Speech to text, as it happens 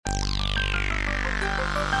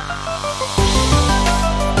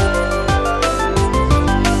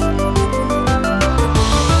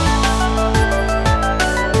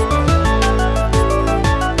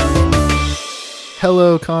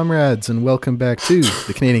Hello, comrades, and welcome back to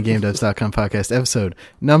the CanadianGameDevs.com podcast, episode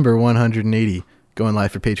number 180, going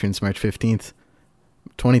live for patrons March 15th,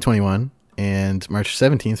 2021, and March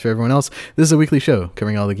 17th for everyone else. This is a weekly show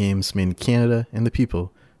covering all the games made in Canada and the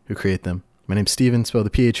people who create them. My name's Steven, spelled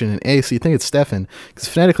the PH and an A, so you think it's Stefan, because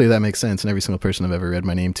phonetically that makes sense, and every single person I've ever read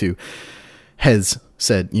my name to has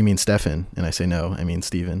said, you mean Stefan? And I say, no, I mean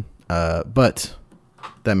Steven. But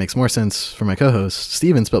that makes more sense for my co-host,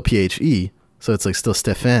 Steven, spelled P-H-E, so it's like still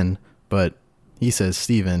Stefan, but he says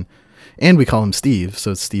Steven, and we call him Steve,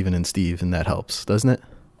 so it's Steven and Steve, and that helps, doesn't it?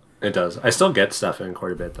 It does. I still get Stefan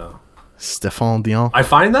quite a bit, though. Stefan Dion. I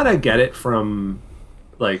find that I get it from,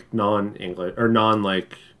 like, non-English, or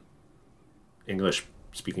non-like,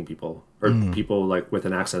 English-speaking people, or people, like, with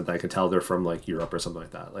an accent that I can tell they're from, like, Europe or something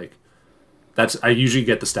like that. Like, I usually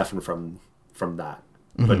get the Stefan from that,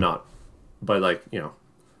 but like, you know,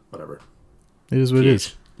 whatever. It is what it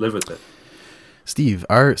is. Live with it. Steve,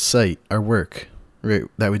 our site, our work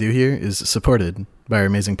that we do here is supported by our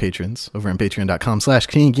amazing patrons over on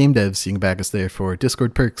patreon.com/CanadianGameDevs. You can back us there for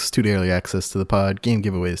Discord perks, 2-day early access to the pod, game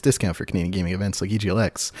giveaways, discount for Canadian gaming events like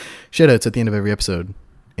EGLX, shoutouts at the end of every episode,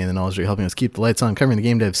 and the knowledge that you're helping us keep the lights on covering the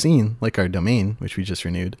game dev scene, like our domain, which we just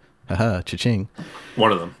renewed. Haha, cha-ching.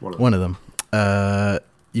 One of them.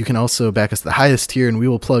 You can also back us to the highest tier, and we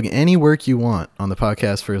will plug any work you want on the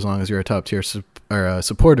podcast for as long as you're a top tier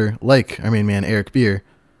supporter, like our main man, Eric Beer.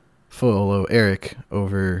 Follow Eric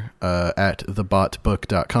over at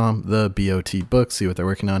thebotbook.com, the BOT book, see what they're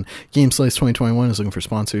working on. GameSlice 2021 is looking for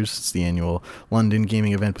sponsors. It's the annual London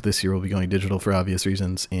gaming event, but this year we'll be going digital for obvious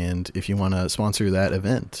reasons, and if you want to sponsor that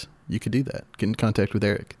event, you could do that. Get in contact with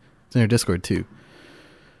Eric. It's in our Discord, too.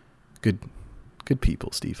 Good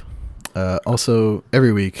people, Steve. Also,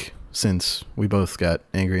 every week since we both got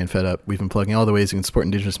angry and fed up, we've been plugging all the ways you can support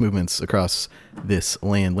Indigenous movements across this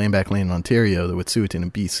land-back land in Ontario, the Wet'suwet'en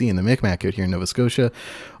in BC, and the Micmac out here in Nova Scotia.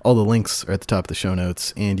 All the links are at the top of the show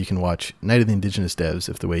notes, and you can watch Night of the Indigenous Devs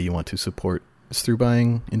if the way you want to support is through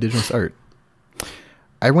buying Indigenous art.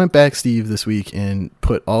 I went back, Steve, this week and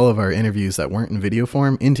put all of our interviews that weren't in video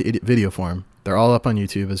form into video form. They're all up on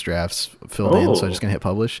YouTube as drafts filled in, so I'm just going to hit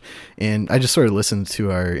publish. And I just sort of listened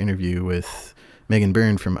to our interview with Megan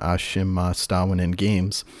Byrne from Ashimastawanen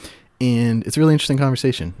Games, and it's a really interesting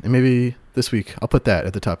conversation. And maybe this week I'll put that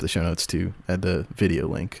at the top of the show notes, too, at the video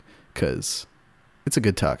link, because it's a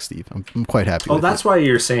good talk, Steve. I'm quite happy with it. Oh, that's why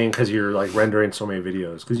you're saying, because you're like rendering so many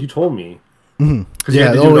videos, because you told me. Mm-hmm.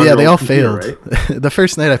 Yeah, they all failed. Right? The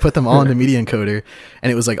first night I put them all into Media Encoder,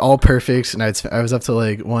 and it was like all perfect, and I was up to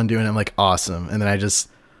like one doing it, I'm like, awesome, and then I just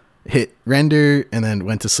hit render and then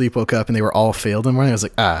went to sleep, woke up, and they were all failed in the morning. I was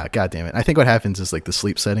like, god damn it. I think what happens is like the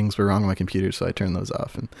sleep settings were wrong on my computer, so I turned those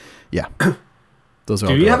off, and yeah. Those are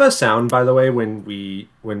Do you have a sound, by the way, when we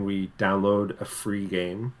download a free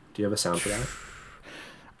game? Do you have a sound for that?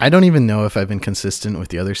 I don't even know if I've been consistent with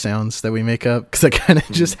the other sounds that we make up, because I kind of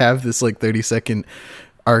just have this like 30-second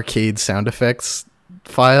arcade sound effects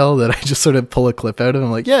file that I just sort of pull a clip out of. I'm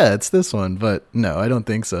like, yeah, it's this one, but no, I don't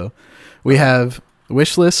think so. We have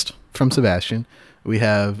Wishlist from Sebastian. We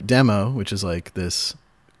have Demo, which is like this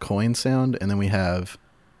coin sound, and then we have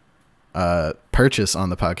Purchase on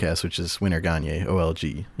the podcast, which is Winner Gagne,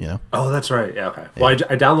 OLG, you know? Oh, that's right. Yeah, okay. Well, I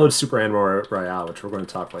downloaded Super Animal Royale, which we're going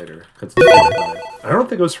to talk later. I don't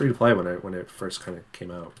think it was free to play when it first kind of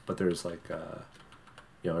came out, but there's like,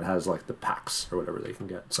 it has like the packs or whatever they can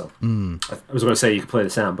get. So I was going to say you could play the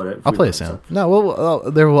sound, but I'll play a sound. No,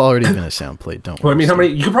 well, there will already been a sound played. Don't worry. Well, I mean, how many?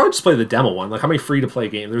 You could probably just play the demo one. Like, how many free to play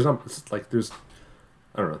games? There's I don't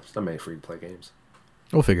know. There's not many free to play games.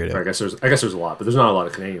 We'll figure it out. I guess there's a lot, but there's not a lot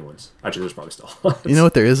of Canadian ones. Actually, there's probably still a lot. You know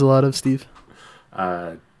what there is a lot of, Steve?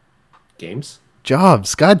 Games?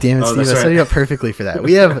 Jobs. God damn it, Steve. I Right. set you up perfectly for that.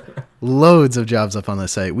 We have loads of jobs up on the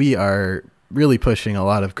site. We are really pushing a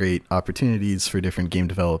lot of great opportunities for different game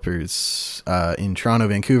developers in Toronto,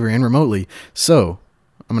 Vancouver, and remotely. So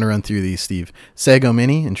I'm going to run through these, Steve. Sago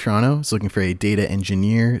Mini in Toronto is looking for a data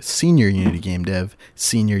engineer, senior Unity game dev,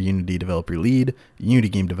 senior Unity developer lead, Unity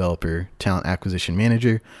game developer, talent acquisition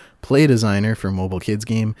manager, play designer for mobile kids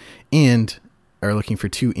game, and are looking for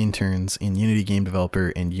 2 interns in Unity game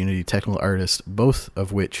developer and Unity technical artist, both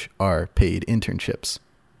of which are paid internships.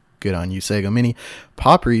 Good on you, Sago Mini.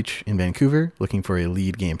 PopReach in Vancouver, looking for a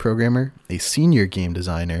lead game programmer, a senior game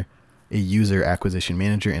designer, a user acquisition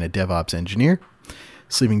manager, and a DevOps engineer.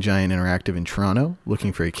 Sleeping Giant Interactive in Toronto,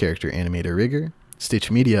 looking for a character animator rigger.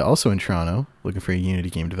 Stitch Media, also in Toronto, looking for a Unity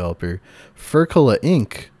game developer. Furcola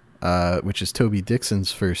Inc., which is Toby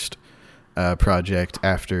Dixon's first project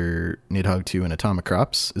after Nidhogg 2 and Atomic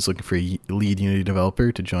Crops is looking for a lead Unity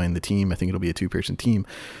developer to join the team. I think it'll be a 2-person team.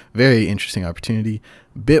 Very interesting opportunity.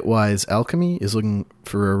 Bitwise Alchemy is looking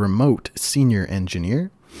for a remote senior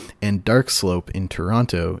engineer. And Darkslope in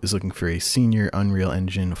Toronto is looking for a senior Unreal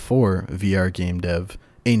Engine 4 VR game dev.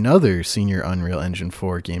 Another senior Unreal Engine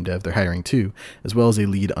 4 game dev. They're hiring 2, as well as a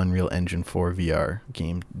lead Unreal Engine 4 VR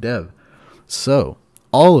game dev. So,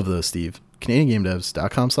 all of those, Steve,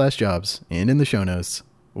 CanadianGameDevs.com/jobs, and in the show notes,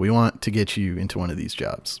 we want to get you into one of these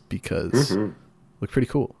jobs because look pretty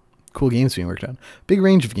cool. Cool games being worked on. Big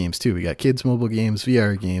range of games, too. We got kids mobile games,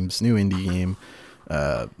 VR games, new indie game,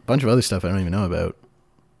 bunch of other stuff I don't even know about.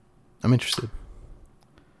 I'm interested.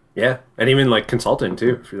 Yeah, and even like consulting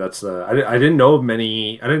too. That's I didn't know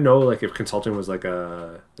many. I didn't know like if consulting was like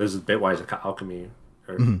there's a Bitwise Alchemy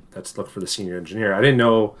or that's look for the senior engineer. I didn't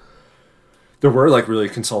know there were like really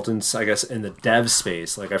consultants. I guess in the dev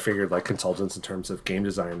space, like I figured like consultants in terms of game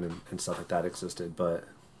design and stuff like that existed. But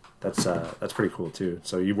that's pretty cool too.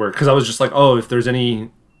 So you work because I was just like, oh, if there's any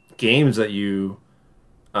games that you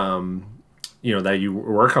that you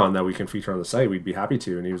work on that we can feature on the site, we'd be happy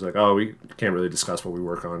to. And he was like, oh, we can't really discuss what we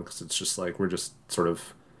work on because it's just like we're just sort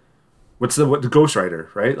of what the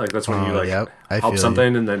ghostwriter, right? Like that's when you like help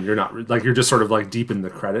something and then you're not like you're just sort of like deep in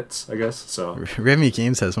the credits, I guess. So Remy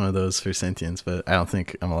Games has one of those for Sentience, but I don't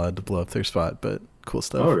think I'm allowed to blow up their spot. But cool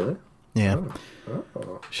stuff. Oh really? Yeah.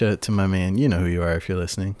 Oh. Shout out to my man. You know who you are if you're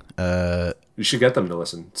listening. You should get them to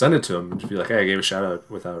listen. Send it to them and just be like, hey, I gave a shout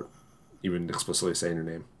out without even explicitly saying your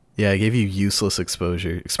name. Yeah, I gave you useless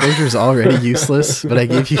exposure. Exposure is already useless, but I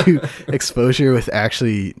gave you exposure with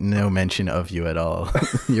actually no mention of you at all.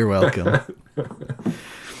 You're welcome.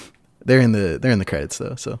 They're in the credits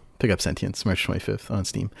though, so pick up Sentience March 25th on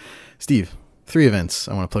Steam. Steve, 3 events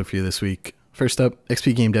I want to plug for you this week. First up,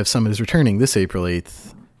 XP Game Dev Summit is returning this April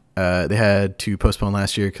 8th. They had to postpone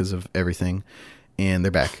last year because of everything, and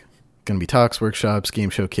they're back. Going to be talks, workshops, game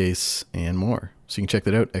showcase, and more. So you can check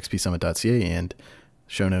that out, xpsummit.ca, and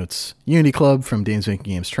show notes. Unity Club from Dames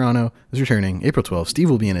Making Games Toronto is returning April 12th. Steve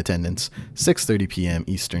will be in attendance, 6:30 p.m.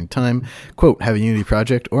 Eastern Time. Quote, have a Unity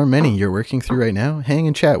project or many you're working through right now? Hang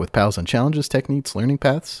and chat with pals on challenges, techniques, learning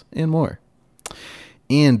paths, and more.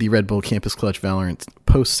 And the Red Bull Campus Clutch Valorant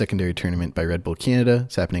post-secondary tournament by Red Bull Canada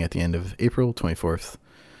is happening at the end of April 24th,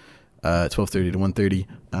 12:30 to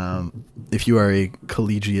 1:30. If you are a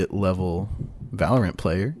collegiate level Valorant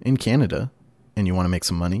player in Canada and you want to make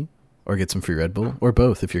some money, or get some free Red Bull, or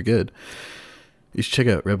both if you're good, you should check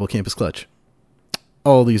out Red Bull Campus Clutch.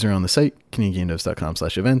 All these are on the site,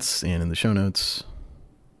 CanadianGameDevs.com/events, and in the show notes.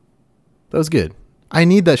 That was good. I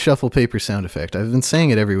need that shuffle paper sound effect. I've been saying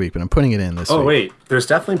it every week, but I'm putting it in this week. Oh, wait. There's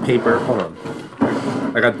definitely paper. Hold on.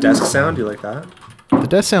 I got desk sound. Do you like that? The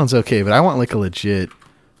desk sound's okay, but I want like a legit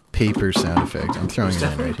paper sound effect. I'm throwing it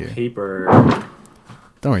in right here. Paper.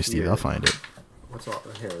 Don't worry, Steve. I'll find it. What's all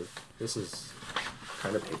here? This is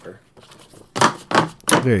kind of paper.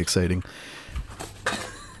 Very exciting.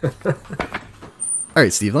 All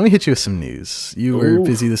right, Steve, let me hit you with some news. You were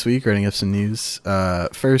busy this week writing up some news.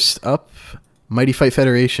 First up, Mighty Fight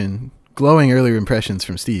Federation. Glowing early impressions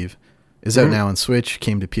from Steve. Is out now on Switch,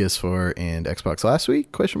 came to PS4 and Xbox last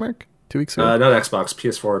week? 2 weeks ago? Not Xbox,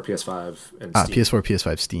 PS4, PS5, and Steam. PS4,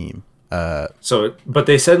 PS5, Steam. But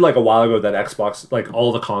they said like a while ago that Xbox, like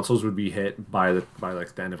all the consoles would be hit by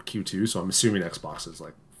like the end of Q2, so I'm assuming Xbox is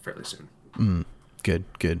like fairly soon. Good.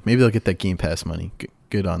 Maybe they'll get that Game Pass money.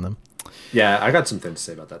 Good on them. Yeah, I got some things to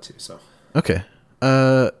say about that too. So okay.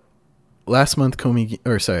 Last month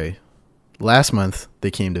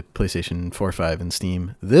they came to PlayStation 4, 5, and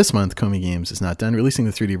Steam. This month, Komi Games is not done releasing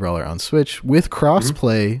the 3D Brawler on Switch with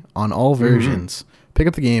crossplay on all versions. Pick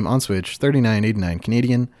up the game on Switch, $39.89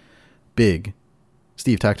 Canadian. Big.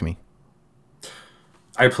 Steve, talk to me.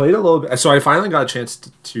 I played a little bit, so I finally got a chance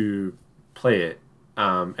to play it.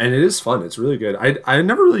 And it is fun. It's really good. I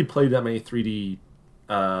never really played that many 3D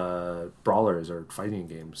brawlers or fighting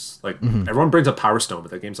games. Like everyone brings up Power Stone, but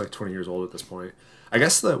that game's like 20 years old at this point. I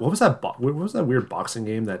guess what was that weird boxing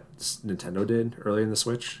game that Nintendo did early in the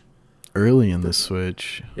Switch? The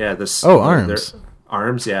Switch. Yeah, this. Oh, Arms.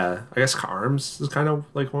 Arms, yeah. I guess Arms is kind of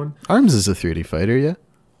like one. Arms is a 3D fighter, yeah.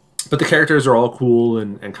 But the characters are all cool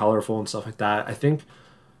and colorful and stuff like that. I think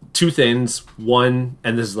 2 things. One,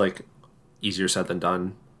 and this is like easier said than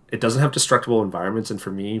done, it doesn't have destructible environments, and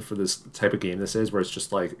for me, for this type of game this is, where it's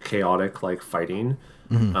just like chaotic like fighting,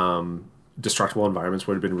 destructible environments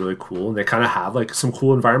would have been really cool. And they kind of have like some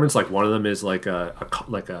cool environments. Like one of them is like a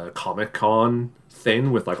Comic Con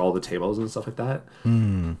thing with like all the tables and stuff like that.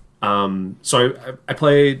 So I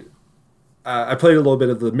played I played a little bit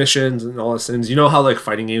of the missions and all those things. You know how like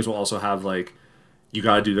fighting games will also have like you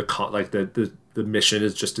gotta do the mission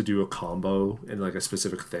is just to do a combo in like a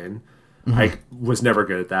specific thing. I was never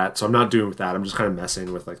good at that, so I'm not doing with that. I'm just kind of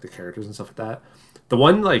messing with like the characters and stuff like that. The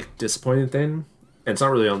one like disappointing thing, and it's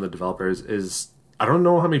not really on the developers, is I don't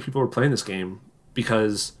know how many people are playing this game,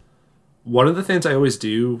 because one of the things I always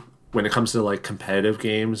do when it comes to like competitive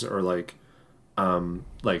games or like a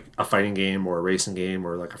fighting game or a racing game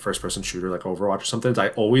or like a first person shooter like Overwatch or something, is I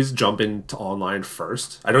always jump into online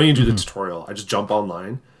first. I don't even do the tutorial. I just jump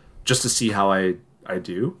online just to see how I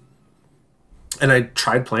do. And I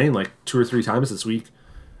tried playing like 2 or 3 times this week,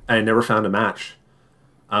 and I never found a match.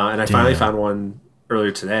 And I finally found one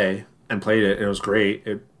earlier today and played it, and it was great.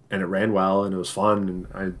 It ran well, and it was fun, and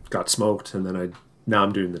I got smoked. And then now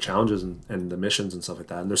I'm doing the challenges and the missions and stuff like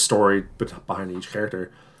that. And there's story behind each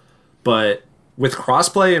character. But with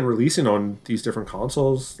crossplay and releasing on these different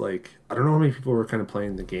consoles, like I don't know how many people were kind of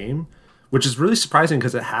playing the game, which is really surprising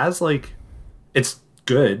because it has like, it's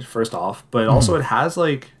good first off, but also it has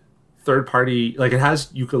like third party, like it has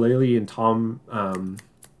Yooka-Laylee and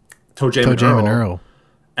ToeJam and Earl.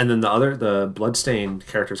 And then the Bloodstained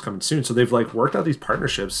characters coming soon. So they've like worked out these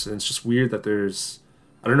partnerships, and it's just weird that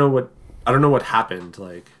I don't know what happened.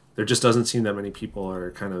 Like there just doesn't seem that many people are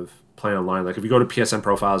kind of playing online. Like if you go to PSN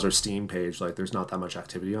profiles or Steam page, like there's not that much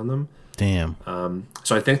activity on them. Damn.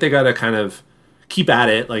 So I think they got to kind of keep at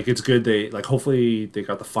it. Like it's good they like hopefully they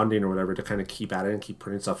got the funding or whatever to kind of keep at it and keep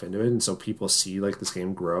putting stuff into it, and so people see like this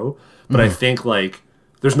game grow. But I think like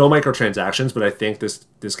there's no microtransactions, but I think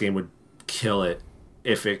this game would kill it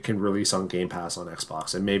if it can release on Game Pass on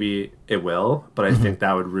Xbox, and maybe it will. But I think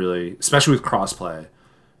that would really, especially with crossplay,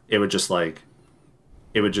 it would just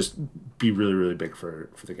be really really big for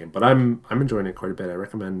the game. But I'm enjoying it quite a bit. I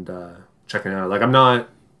recommend checking it out. Like I'm not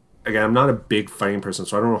a big fighting person,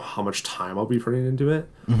 so I don't know how much time I'll be putting into it.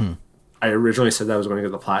 I originally said that I was going to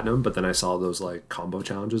get the platinum, but then I saw those like combo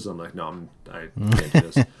challenges. I'm like, no, I can't do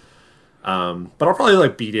this. But I'll probably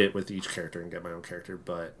like beat it with each character and get my own character.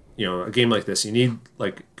 But you know, a game like this, you need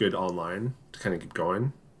like good online to kind of keep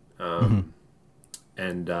going.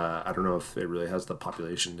 And I don't know if it really has the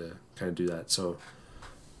population to kind of do that. So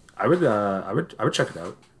I would check it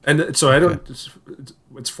out. And so I don't.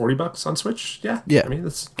 It's $40 on Switch. Yeah. I mean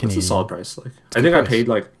that's a solid price. Like I think I paid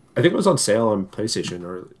I think it was on sale on PlayStation,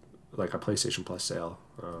 or like a PlayStation Plus sale,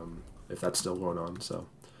 if that's still going on. So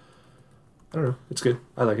I don't know. It's good.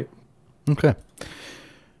 I like it. Okay.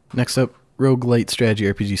 Next up, roguelite strategy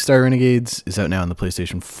RPG Star Renegades is out now on the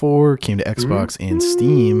PlayStation 4. Came to Xbox and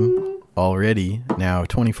Steam already. Now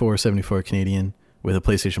 $24.74 Canadian with a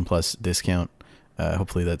PlayStation Plus discount.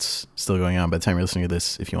 Hopefully that's still going on by the time you're listening to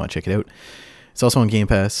this, if you want to check it out. It's also on Game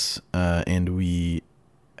Pass, and we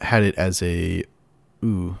had it as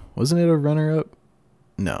wasn't it a runner-up?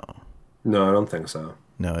 No, I don't think so.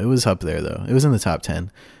 No, it was up there, though. It was in the top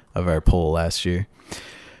 10 of our poll last year.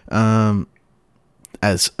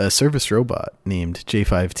 As a service robot named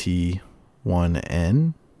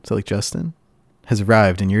J5T1N, so like Justin, has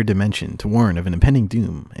arrived in your dimension to warn of an impending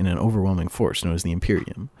doom in an overwhelming force known as the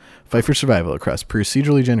Imperium. Fight for survival across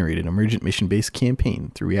procedurally generated emergent mission-based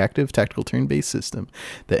campaign through reactive tactical turn-based system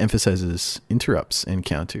that emphasizes interrupts and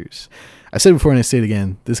counters. I said before and I say it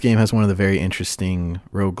again, this game has one of the very interesting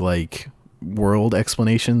roguelike world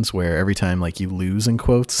explanations where every time like you lose in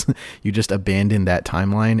quotes, you just abandon that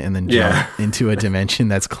timeline and then jump into a dimension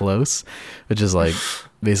that's close, which is like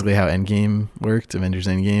basically how Endgame worked, Avengers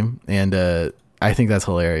Endgame. And I think that's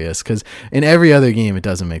hilarious because in every other game it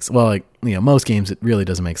doesn't make most games it really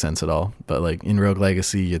doesn't make sense at all, but like in Rogue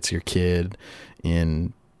Legacy it's your kid,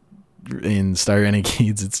 in Star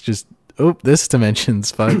Renegades it's just this dimension's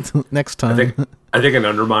fucked. Next time. I think in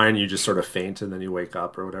Undermine you just sort of faint and then you wake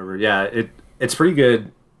up or whatever. Yeah, it's pretty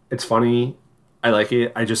good. It's funny. I like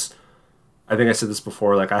it. I think I said this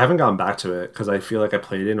before. Like I haven't gone back to it because I feel like I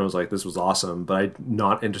played it and I was like, this was awesome, but I'm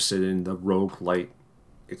not interested in the roguelite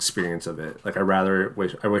experience of it. Like I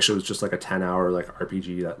wish it was just like a 10-hour like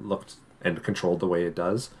RPG that looked and controlled the way it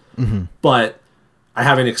does. But I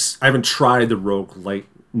haven't tried the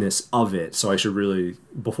rogueliteness of it, so I should really,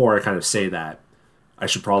 before I kind of say that, I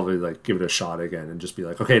should probably like give it a shot again and just be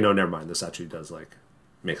like, okay, no, never mind. This actually does like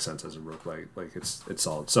make sense as a roguelite. Like it's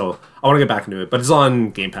solid. So I want to get back into it, but it's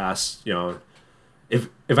on Game Pass. You know, if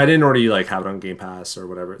I didn't already like have it on Game Pass or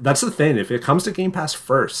whatever, that's the thing. If it comes to Game Pass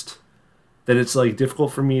first, then it's like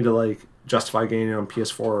difficult for me to like justify getting it on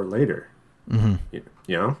PS4 later. You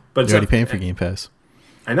know, but you're already paying for Game Pass.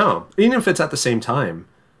 I know, even if it's at the same time,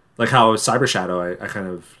 like how Cyber Shadow, I kind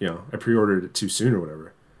of I pre-ordered it too soon or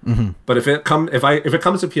whatever. But if it comes to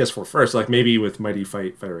PS4 first, like maybe with Mighty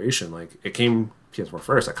Fight Federation, like it came PS4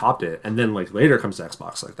 first, I copped it, and then like later comes to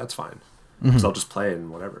Xbox, like that's fine. So I'll just play it and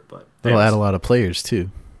whatever. But It'll add a lot of players too.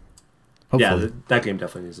 Hopefully. Yeah, that game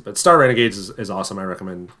definitely needs it. But Star Renegades is awesome. I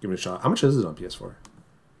recommend giving it a shot. How much is it on PS4?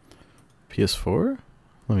 PS4?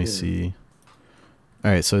 Let me see.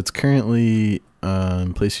 All right, so it's currently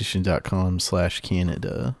on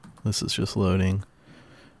PlayStation.com/Canada. This is just loading.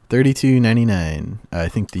 $32.99. I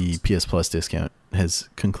think the PS Plus discount has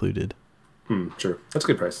concluded. Sure. That's a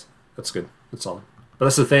good price. That's good. That's solid. But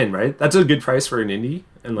that's the thing, right? That's a good price for an indie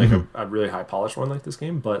and like a really high polished one like this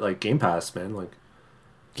game. But like Game Pass, man, like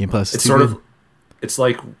Game Pass. It's sort of. It's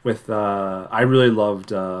like with. I really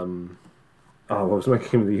loved. What was my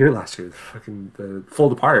game of the year last year? The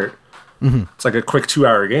Fold Apart. It's like a quick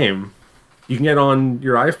 2-hour game. You can get on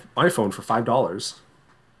your iPhone for $5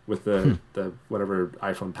 with the whatever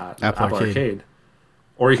iPhone Apple Arcade,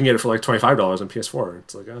 or you can get it for like $25 on PS4.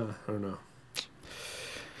 It's like I don't know.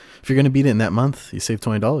 If you're gonna beat it in that month, you save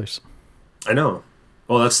 $20. I know.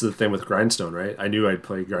 Well, that's the thing with Grindstone, right? I knew I'd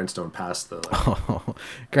play Grindstone past the.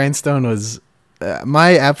 Grindstone was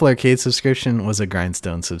my Apple Arcade subscription was a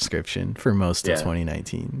Grindstone subscription for most of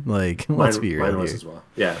 2019. Like, let's be real mine here. was as well.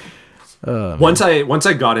 Yeah. Once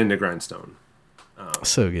I got into Grindstone.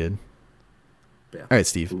 So good. Yeah. All right,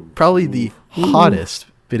 Steve. Probably the hottest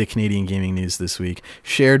bit of Canadian gaming news this week,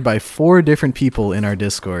 shared by 4 different people in our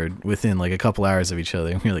Discord within like a couple hours of each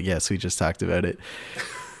other. And we're like, yes, we just talked about it.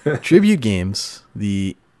 Tribute Games,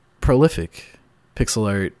 the prolific pixel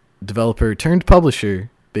art developer turned publisher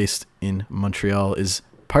based in Montreal, is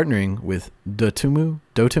partnering with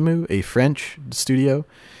Dotemu, a French studio,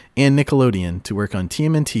 and Nickelodeon to work on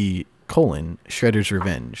TMNT: Shredder's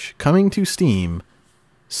Revenge, coming to Steam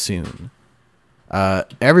soon.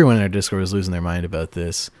 Everyone in our Discord was losing their mind about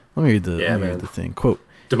this. Let me read the thing. Quote: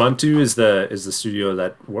 Demuntu is the studio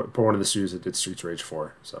one of the studios that did Streets of Rage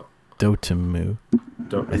 4. So Dotemu.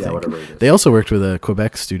 Whatever it is. They also worked with a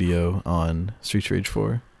Quebec studio on Streets of Rage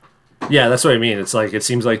 4. Yeah, that's what I mean. It's like it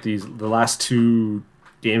seems like the last 2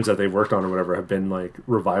 games that they've worked on or whatever have been like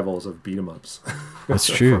revivals of beat 'em ups. That's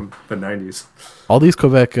true. From the 90s. All these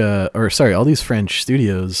all these French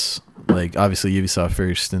studios, like obviously Ubisoft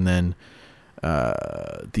first, and then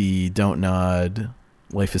the Don't Nod,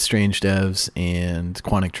 Life is Strange devs, and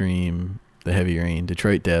Quantic Dream, the Heavy Rain,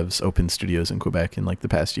 Detroit devs opened studios in Quebec in like the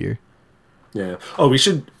past year. Yeah. Oh, we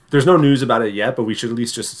should. There's no news about it yet, but we should at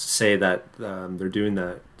least just say that they're doing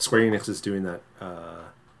that. Square Enix is doing that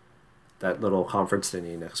little conference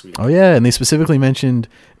thingy next week. Oh yeah, and they specifically mentioned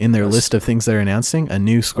in their list of things they're announcing a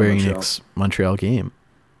new Square Enix Montreal game.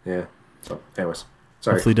 Yeah. So, anyways,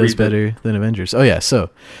 sorry. Hopefully, does better than Avengers. Oh yeah. So,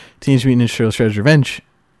 Teenage Mutant Ninja Turtles: Shredder's Revenge.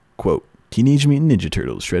 Quote: Teenage Mutant Ninja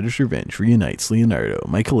Turtles: Shredder's Revenge reunites Leonardo,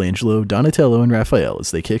 Michelangelo, Donatello, and Raphael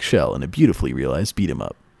as they kick shell in a beautifully realized beat 'em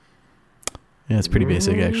up. Yeah, it's pretty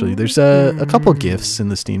basic, actually. There's a couple GIFs in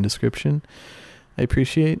the Steam description I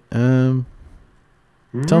appreciate. Tell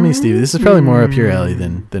me, Steve, this is probably more up your alley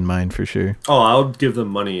than mine for sure. Oh, I'll give them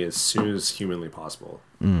money as soon as humanly possible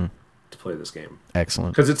to play this game.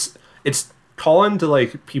 Excellent. Because it's calling to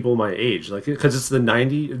like people my age, like because it's the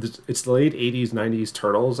late 80s, 90s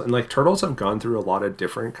Turtles, and like Turtles have gone through a lot of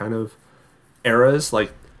different kind of eras.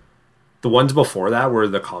 Like the ones before that were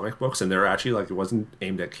the comic books, and they're actually like, it wasn't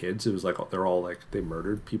aimed at kids. It was like they're all like they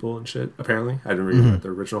murdered people and shit. Apparently, I didn't read the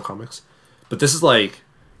original comics, but this is like,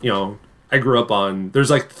 you know, I grew up on.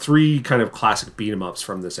 There's like 3 kind of classic beat 'em ups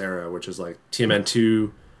from this era, which is like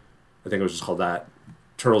TMN2, I think it was just called that.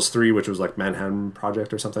 Turtles 3, which was like Manhattan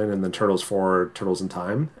Project or something, and then Turtles 4, Turtles in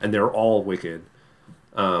Time, and they're all wicked.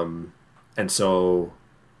 And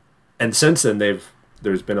since then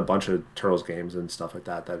there's been a bunch of Turtles games and stuff like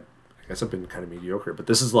that I guess have been kind of mediocre, but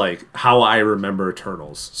this is like how I remember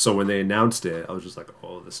Turtles. So when they announced it, I was just like,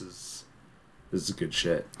 oh, this is good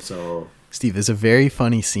shit. So Steve, there's a very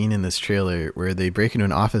funny scene in this trailer where they break into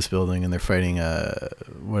an office building and they're fighting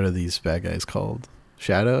what are these bad guys called?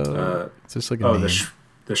 Shadow? It's just like a name.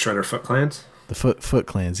 The Shredder Foot Clans? The Foot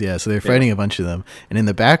Clans, yeah. So they're fighting a bunch of them. And in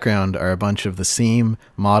the background are a bunch of the same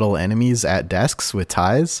model enemies at desks with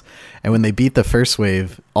ties. And when they beat the first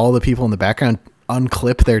wave, all the people in the background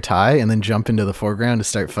unclip their tie and then jump into the foreground to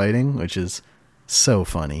start fighting, which is so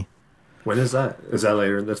funny. When is that? Is that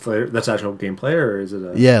later? That's actual gameplay, or is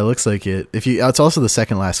it? Yeah, it looks like it. It's also the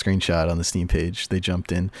second last screenshot on the Steam page. They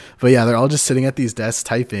jumped in, but yeah, they're all just sitting at these desks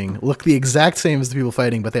typing. Look the exact same as the people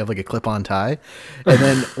fighting, but they have like a clip-on tie. And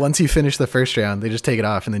then once you finish the first round, they just take it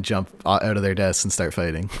off and then jump out of their desks and start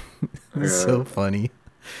fighting. It's so funny.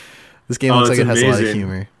 This game looks like it has a lot of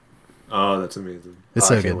humor. Oh, that's amazing! It's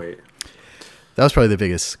so I good. Wait. That was probably the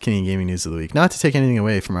biggest Canadian gaming news of the week. Not to take anything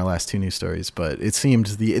away from our last two news stories, but it seemed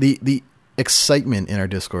the excitement in our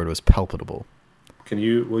Discord was palpable.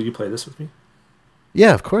 Will you play this with me?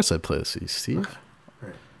 Yeah, of course I'd play this with you, Steve. Okay. All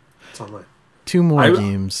right. It's online. 2 more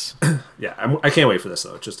games. Yeah, I can't wait for this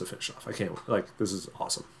though. Just to finish off, I can't. This is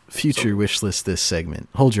awesome. Future wish list this segment.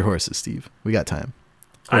 Hold your horses, Steve. We got time.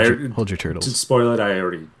 Hold your turtles. To spoil it, I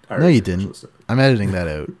already no, you didn't. I'm editing that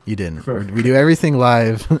out. You didn't. We do everything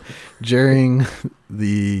live during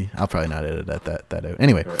the. I'll probably not edit that out.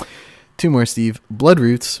 Anyway, right. 2 more, Steve.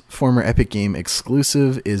 Bloodroots, former Epic Game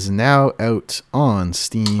exclusive, is now out on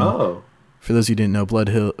Steam. Oh. For those who didn't know,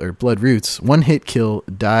 Bloodroots, one hit kill,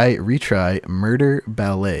 die, retry, murder,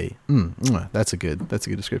 ballet. That's a good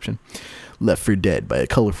description. Left for dead by a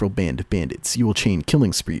colorful band of bandits, you will chain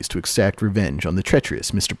killing sprees to exact revenge on the treacherous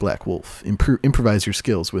Mr. Black Wolf. Improvise your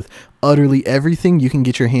skills with utterly everything you can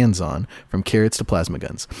get your hands on, from carrots to plasma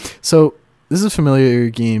guns. So this is a familiar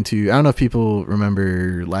game to. I don't know if people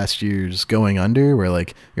remember last year's Going Under, where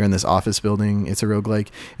like you're in this office building. It's a roguelike,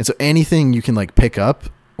 and so anything you can like pick up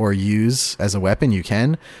or use as a weapon, you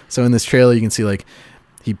can. So in this trailer, you can see like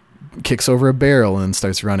he kicks over a barrel and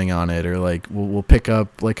starts running on it, or like we'll pick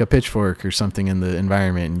up like a pitchfork or something in the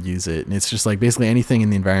environment and use it. And it's just like basically anything in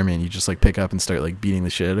the environment you just like pick up and start like beating the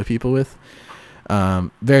shit out of people with.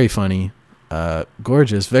 Very funny,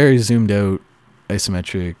 gorgeous, very zoomed out,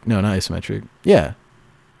 isometric. No, not isometric. Yeah,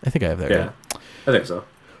 I think I have that right. I think so.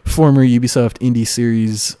 Former Ubisoft Indie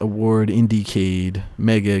Series Award, Indiecade,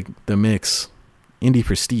 Mega, The Mix, Indie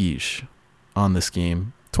Prestige on this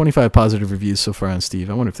game. 25 positive reviews so far on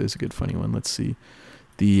Steve. I wonder if there's a good funny one. Let's see.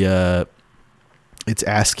 It's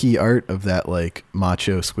ASCII art of that like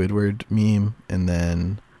macho Squidward meme, and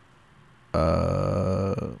then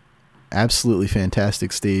absolutely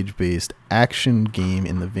fantastic stage-based action game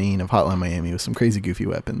in the vein of Hotline Miami with some crazy goofy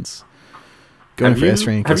weapons. Going for S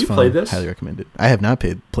rank is fun. Played this? Highly recommended. I have not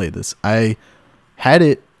played this. I had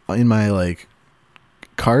it in my like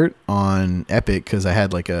cart on Epic because I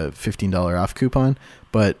had like a $15 off coupon,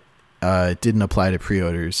 but it didn't apply to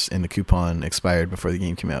pre-orders, and the coupon expired before the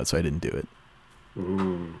game came out, so I didn't do it.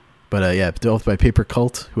 But yeah, developed by Paper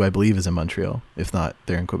Cult, who I believe is in Montreal. If not,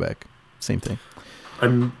 they're in Quebec. Same thing.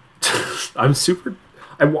 I'm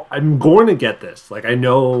going to get this. Like, I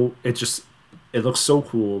know it looks so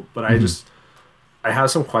cool, but I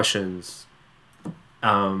have some questions.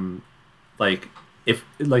 Like,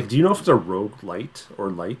 do you know if it's a roguelite or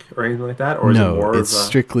anything like that, or is it more? It's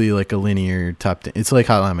strictly like a linear top. It's like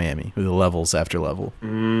Hotline Miami with the levels after level.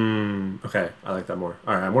 Okay, I like that more.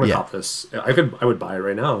 All right, I want to cop this. I would buy it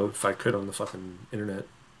right now if I could on the fucking internet,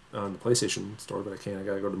 on the PlayStation store, but I can't. I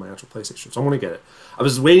gotta go to my actual PlayStation, so I want to get it. I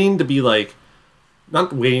was waiting to be like,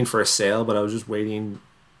 not waiting for a sale, but I was just waiting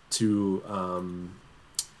to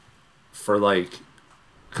for like.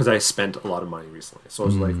 Because I spent a lot of money recently, so I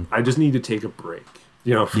was like, I just need to take a break,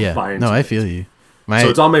 from buying. No, I feel you. So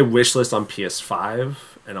it's on my wish list on PS5,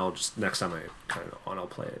 and I'll just next time I'll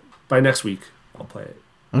play it. By next week, I'll play it.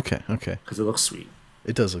 Okay. Because it looks sweet.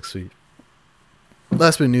 It does look sweet.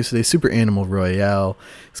 Last bit of news today: Super Animal Royale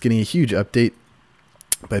is getting a huge update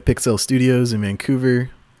by Pixel Studios in Vancouver.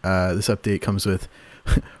 This update comes with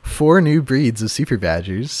 4 new breeds of super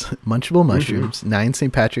badgers, munchable mushrooms, 9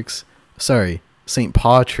 St. Patrick's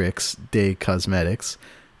Day cosmetics,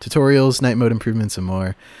 tutorials, night mode improvements, and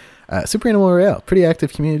more. Super Animal Royale, pretty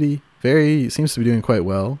active community. Seems to be doing quite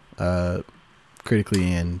well,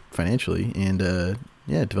 critically and financially, and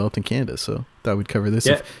developed in Canada. So thought we'd cover this.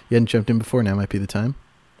 Yeah. If you hadn't jumped in before, now might be the time.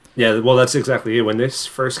 Yeah, well, that's exactly it. When this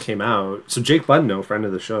first came out, so Jake Budno, friend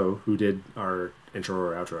of the show, who did our intro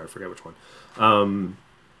or outro, I forget which one,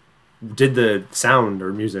 did the sound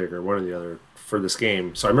or music or one or the other for this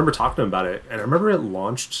game. So I remember talking to him about it, and I remember it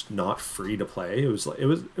launched not free to play.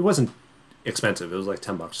 It wasn't expensive. It was like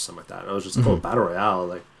 $10 or something like that. And I was just like, oh, Battle Royale,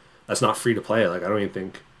 like that's not free to play. Like I don't even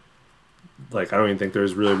think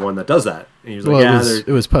there's really one that does that. And he was like,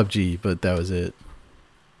 it was PUBG, but that was it.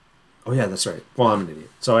 Oh yeah, that's right. Well, I'm an idiot.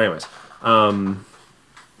 So anyways,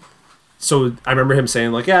 so I remember him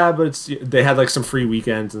saying like, yeah, but they had like some free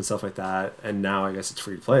weekends and stuff like that, and now I guess it's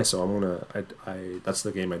free to play. So that's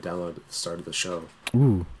the game I downloaded at the start of the show.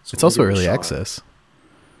 Ooh, so it's also early access.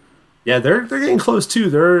 Yeah, they're getting close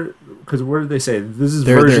too. Because what did they say? This is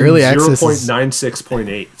version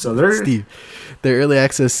 0.96.8. So Steve, their early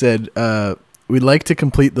access said we'd like to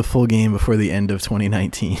complete the full game before the end of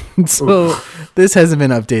 2019. So this hasn't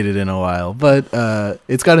been updated in a while, but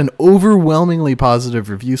it's got an overwhelmingly positive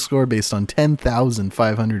review score based on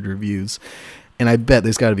 10,500 reviews. And I bet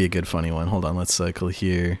there's got to be a good funny one. Hold on, let's cycle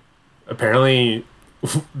here. Apparently,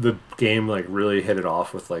 the game like really hit it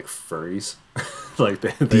off with like furries. Like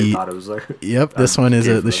they thought it was like. Yep, this one is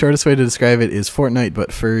the shortest way to describe it is Fortnite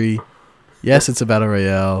but furry. Yes, it's a battle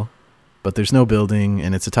royale, but there's no building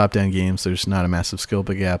and it's a top-down game, so there's not a massive skill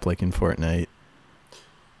gap like in Fortnite.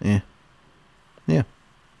 Yeah.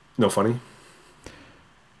 No funny.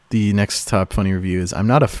 The next top funny review is I'm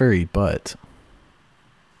not a furry, but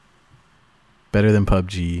better than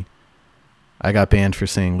PUBG. I got banned for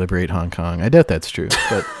saying liberate Hong Kong. I doubt that's true,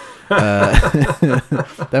 but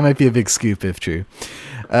that might be a big scoop if true.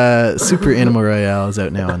 Super Animal Royale is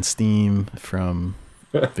out now on Steam from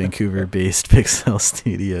Vancouver-based Pixel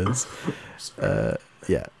Studios.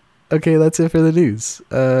 Yeah. Okay, that's it for the news.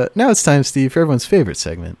 Now it's time, Steve, for everyone's favorite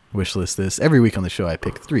segment, Wishlist This. Every week on the show, I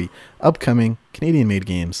pick 3 upcoming Canadian-made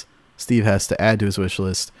games Steve has to add to his wish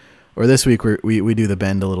list. Or this week, we do the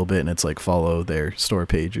bend a little bit, and it's like follow their store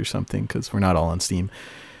page or something, because we're not all on Steam.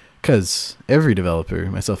 Because every developer,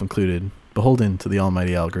 myself included, beholden to the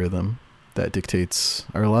almighty algorithm that dictates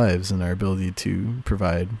our lives and our ability to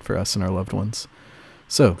provide for us and our loved ones.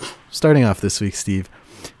 So, starting off this week, Steve,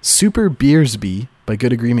 Super Beersby by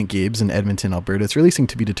Good Agreement Games in Edmonton, Alberta. It's releasing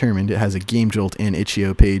to be determined. It has a Game Jolt and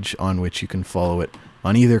itch.io page on which you can follow it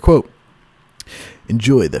on either. Quote,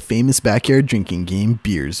 enjoy the famous backyard drinking game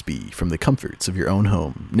Beersby from the comforts of your own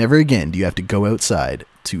home. Never again do you have to go outside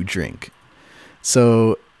to drink.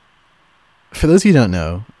 So, for those of you who don't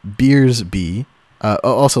know, Beersby...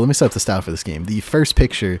 also, let me set up the style for this game. The first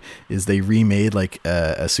picture is they remade like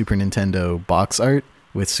a Super Nintendo box art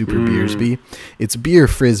with Super Beersby. It's beer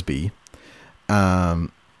frisbee.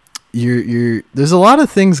 There's a lot of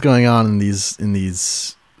things going on in these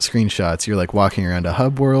screenshots. You're like walking around a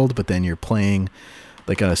hub world, but then you're playing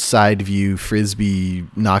like a side view frisbee,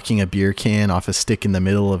 knocking a beer can off a stick in the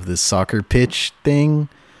middle of this soccer pitch thing.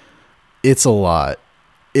 It's a lot.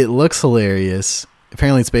 It looks hilarious.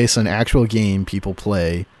 Apparently it's based on an actual game people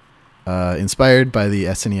play, inspired by the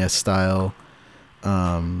SNES style.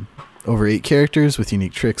 Over 8 characters with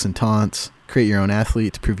unique tricks and taunts. Create your own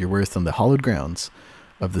athlete to prove your worth on the hallowed grounds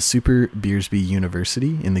of the Super Beersby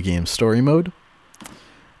University in the game's story mode.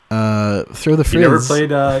 Throw the frizz.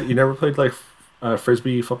 You never played like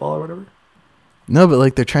frisbee football or whatever? No, but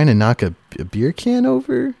like they're trying to knock a beer can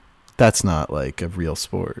over. That's not like a real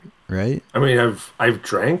sport, right? I mean, I've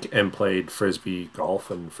drank and played frisbee golf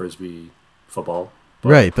and frisbee football.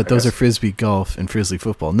 Right, but those are frisbee golf and frisbee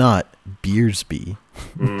football, not Beersby.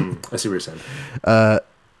 I see what you're saying.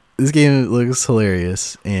 This game looks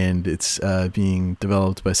hilarious, and it's being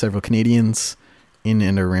developed by several Canadians in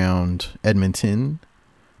and around Edmonton.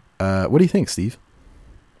 What do you think, Steve?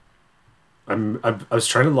 I was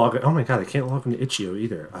trying to log in. Oh my god, I can't log into itch.io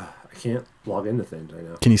either. I can't log into things right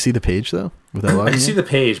now. Can you see the page though? Without logging I can see the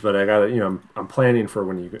page, but I got to. I'm planning for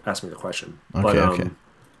when you ask me the question. Okay. Okay.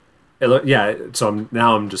 So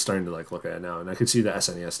I'm just starting to like look at it now, and I can see the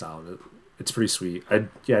SNES style. It's pretty sweet. I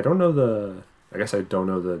don't know I guess I don't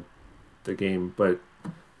know the game, but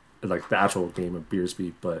like the actual game of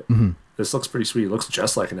Beersby. But this looks pretty sweet. It looks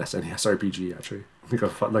just like an SNES RPG actually,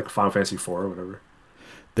 like Final Fantasy 4 or whatever.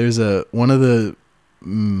 There's one of the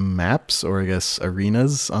maps, or I guess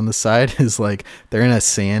arenas on the side is like they're in a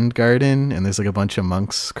sand garden, and there's like a bunch of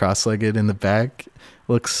monks cross-legged in the back.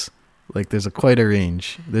 Looks like there's quite a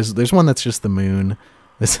range. There's one that's just the moon.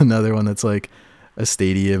 There's another one that's like a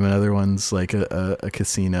stadium. Another one's like a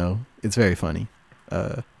casino. It's very funny.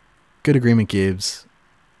 Good Agreement Games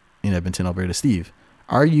in Edmonton, Alberta. Steve,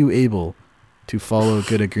 are you able to follow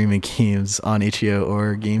Good Agreement Games on itch.io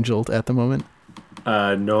or Game Jolt at the moment?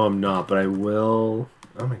 No, I'm not, but I will.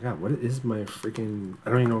 Oh my god, what is my freaking... I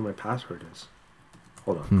don't even know what my password is.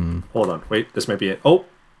 Hold on. Wait, this might be it. Oh,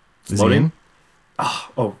 it's loading.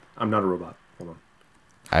 Oh, I'm not a robot. Hold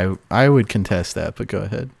on. I would contest that, but go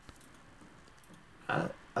ahead.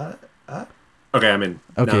 Okay, I'm in.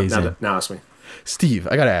 Okay, now ask me. Steve,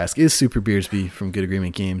 I gotta ask, is Super Beersby from Good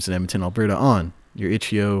Agreement Games in Edmonton, Alberta on your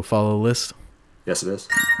itch.io follow list? Yes, it is.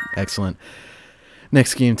 Excellent.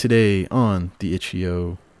 Next game today on the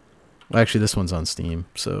itch.io. Well, actually, this one's on Steam,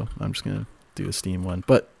 so I'm just gonna do a Steam one.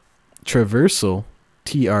 But Traversal,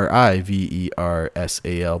 Triversal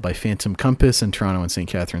by Phantom Compass in Toronto and St.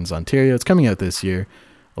 Catharines, Ontario. It's coming out this year,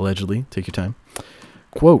 allegedly. Take your time.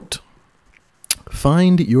 Quote,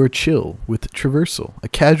 find your chill with Traversal, a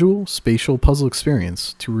casual spatial puzzle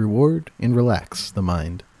experience to reward and relax the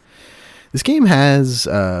mind. This game has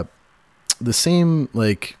the same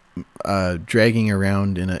like dragging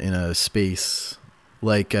around in a space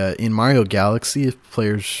like in Mario Galaxy, if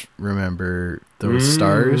players remember those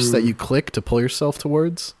stars that you click to pull yourself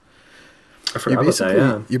towards. I forgot about that,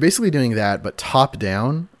 yeah. You're basically doing that, but top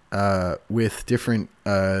down, with different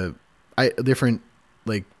different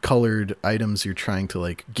like colored items. You're trying to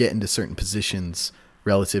like get into certain positions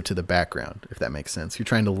relative to the background, if that makes sense. You're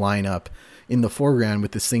trying to line up in the foreground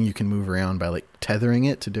with this thing you can move around by like tethering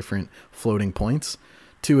it to different floating points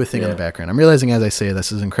to a thing in the background. I'm realizing as I say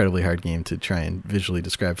this is an incredibly hard game to try and visually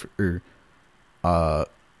describe, not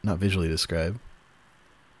visually describe,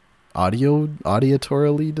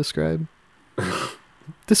 auditorily describe.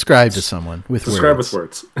 Describe to someone with describe words. with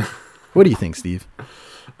words. What do you think, Steve?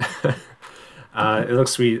 It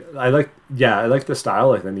looks sweet. I like the style,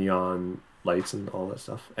 like the neon lights and all that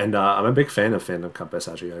stuff. And I'm a big fan of Phantom Compass.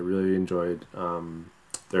 Actually, I really enjoyed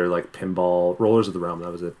their like pinball Rollers of the Realm.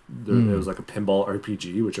 That was it. It was like a pinball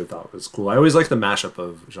RPG, which I thought was cool. I always like the mashup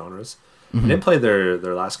of genres. I didn't play their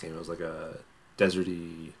last game. It was like a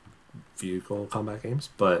deserty vehicle combat games,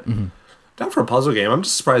 but down for a puzzle game. I'm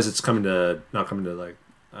just surprised it's not coming to like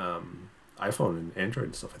iPhone and Android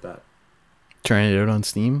and stuff like that. Trying it out on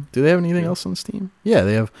Steam. Do they have anything else on Steam? Yeah,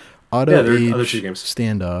 they have Auto Age, other two games.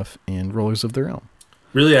 Standoff, and Rollers of the Realm.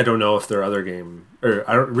 Really, I don't know if their other game, or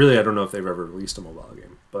I don't know if they've ever released a mobile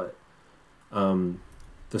game, but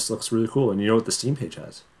this looks really cool. And you know what the Steam page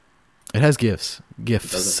has? It has GIFs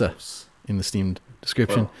in the Steam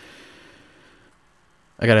description. Wow.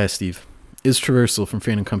 I gotta ask Steve, is Traversal from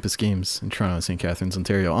Phantom Compass Games in Toronto and St. Catharines,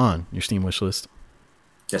 Ontario on your Steam wish list?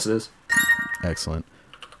 Yes, it is. Excellent.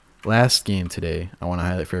 Last game today I want to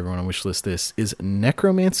highlight for everyone on wish list this is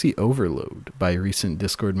Necromancy Overload by recent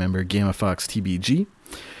Discord member GammaFox TBG.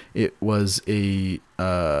 It was a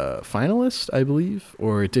finalist, I believe,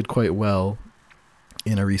 or it did quite well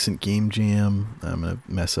in a recent Game Jam. I'm going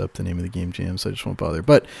to mess up the name of the Game Jam, so I just won't bother.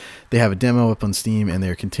 But they have a demo up on Steam, and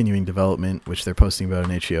they're continuing development, which they're posting about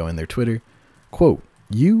on HEO and their Twitter. Quote,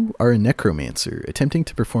 "You are a necromancer attempting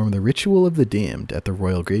to perform the ritual of the damned at the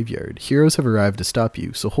royal graveyard. Heroes have arrived to stop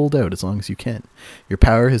you, so hold out as long as you can. Your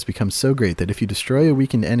power has become so great that if you destroy a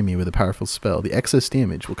weakened enemy with a powerful spell, the excess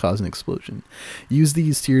damage will cause an explosion. Use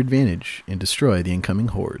these to your advantage and destroy the incoming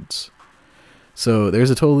hordes." So there's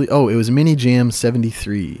it was Mini Jam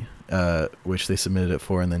 73, which they submitted it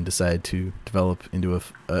for and then decided to develop into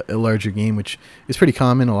a larger game, which is pretty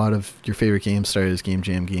common. A lot of your favorite games started as Game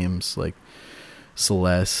Jam games, like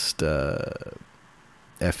Celeste,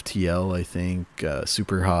 FTL, I think,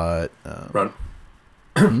 Super Hot,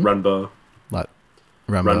 Runbow,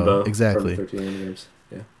 Rumbo, exactly. Run 13 games.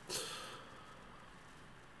 Yeah.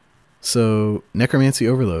 So Necromancy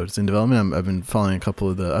Overload is in development. I've been following a couple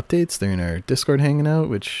of the updates. They're in our Discord hanging out,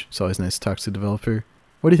 which is always nice to talk to the developer.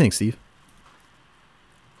 What do you think, Steve?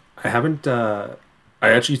 I haven't. I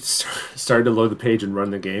actually started to load the page and run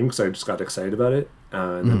the game because I just got excited about it.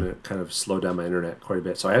 And then it kind of slowed down my internet quite a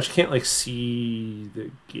bit, so I actually can't like see the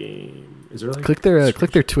game. Is there like click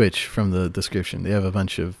their Twitch from the description? They have a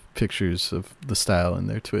bunch of pictures of the style in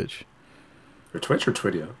their Twitch. Or Twitch or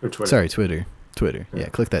Twitter? Sorry, Twitter. Yeah,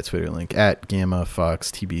 click that Twitter link at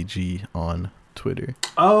GammaFoxTBG on Twitter.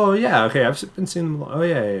 Oh yeah, okay. I've been seeing them. Oh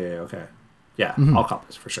yeah, okay. Yeah, I'll cop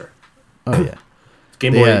this for sure. Oh yeah,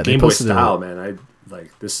 Game Boy style, man. I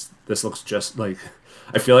like this. This looks just like.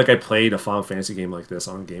 I feel like I played a Final Fantasy game like this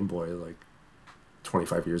on Game Boy like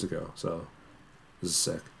 25 years ago. So this is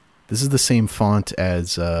sick. This is the same font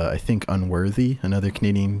as I think Unworthy, another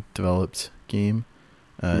Canadian developed game.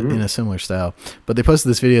 In a similar style. But they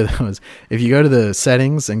posted this video that was, if you go to the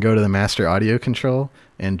settings and go to the master audio control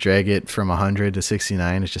and drag it from 100 to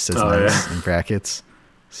 69, it just says nice in brackets.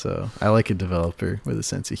 So I like a developer with a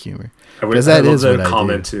sense of humor. Because that is what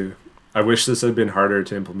comment I do. Too. I wish this had been harder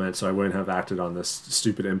to implement so I wouldn't have acted on this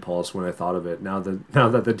stupid impulse when I thought of it. Now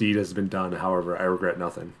that the deed has been done, however, I regret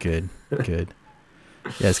nothing. Good. Yeah,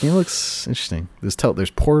 this game looks interesting.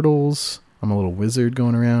 There's portals. I'm a little wizard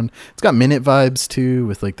going around. It's got Minute vibes too,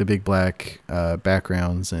 with like the big black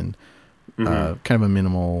backgrounds and kind of a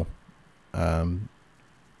minimal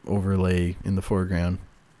overlay in the foreground.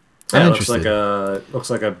 Yeah, it looks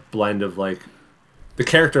like a blend of like the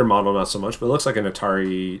character model, not so much, but it looks like an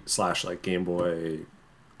Atari / like Game Boy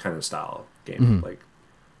kind of style game, like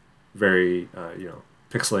very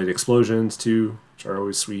pixelated explosions too, which are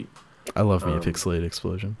always sweet. I love me a pixelated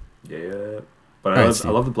explosion. Yeah. But I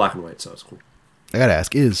love the black and white, so it's cool. I gotta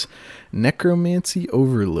ask, is Necromancy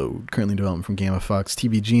Overload currently development from GammaFox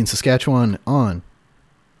TBG in Saskatchewan on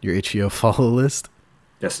your HEO follow list?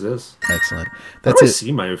 Yes, it is. Excellent. That's it. I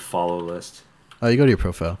see my follow list. Oh, you go to your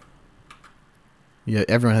profile. Yeah,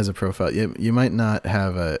 everyone has a profile. You might not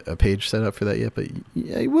have a page set up for that yet, but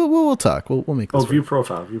yeah, we'll talk. We'll make this. View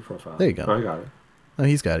profile. There you go. Oh, I got it. Oh,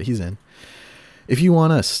 he's got it. He's in. If you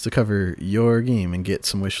want us to cover your game and get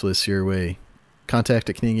some wish lists your way,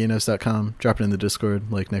 contact@canadiangamenos.com. Drop it in the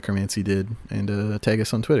Discord like Necromancy did, and tag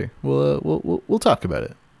us on Twitter. We'll talk about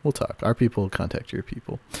it. We'll talk. Our people will contact your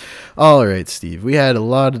people. All right, Steve. We had a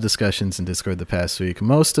lot of discussions in Discord the past week.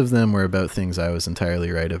 Most of them were about things I was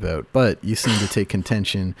entirely right about, but you seem to take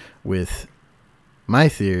contention with my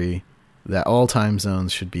theory that all time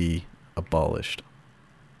zones should be abolished.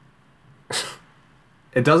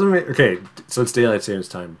 It doesn't make... Okay, so it's daylight savings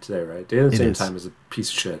time today, right? Daylight savings time is a piece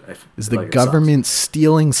of shit. Is the government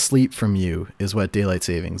stealing sleep from you is what daylight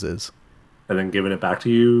savings is. And then giving it back to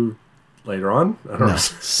you later on? I don't know.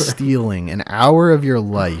 Stealing an hour of your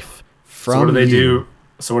life from you.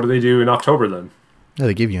 So what do they do in October then? No,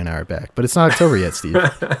 they give you an hour back. But it's not October yet, Steve.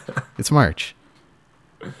 It's March.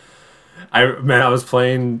 I was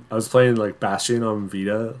playing like Bastion on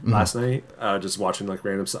Vita last night, just watching like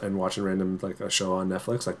random like a show on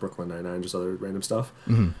Netflix, like Brooklyn Nine-Nine, just other random stuff.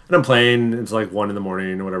 And I'm playing, it's like 1 a.m.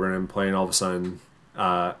 or whatever, and I'm playing, all of a sudden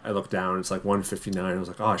I look down, it's like 1:59. I was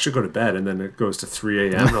like, oh, I should go to bed, and then it goes to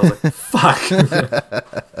 3 a.m. and I was like, fuck.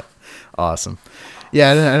 Awesome.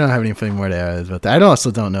 Yeah, I don't have anything more to add about that. I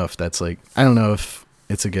also don't know if that's like, I don't know if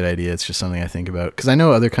it's a good idea. It's just something I think about, because I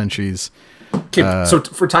know other countries. Okay, so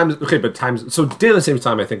for times, so daylight savings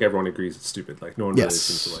time, I think everyone agrees it's stupid. Like, no one really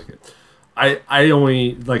seems to like it. I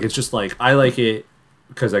only, like, it's just like, I like it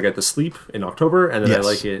because I get the sleep in October, and then I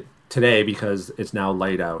like it today because it's now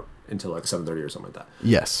light out until like 7:30 or something like that.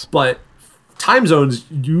 Yes. But time zones,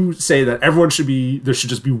 you say that there should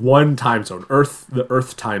just be one time zone, the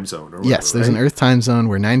Earth time zone. Or whatever, yes, there's an Earth time zone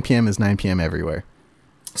where 9 p.m. is 9 p.m. everywhere.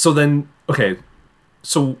 So then, okay,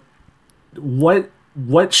 so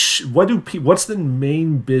what's the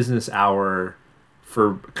main business hour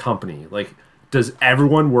for a company? Like, does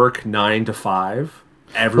everyone work 9 to 5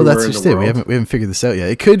 everywhere? Well, that's just it. We haven't figured this out yet.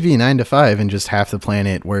 It could be 9 to 5 and just half the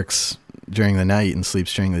planet works during the night and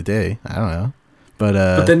sleeps during the day. I don't know.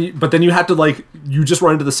 But then you have to, like, you just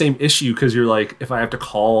run into the same issue, because you're like, if I have to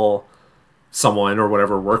call someone or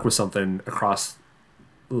whatever, work with something across,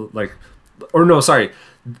 like, or no, sorry,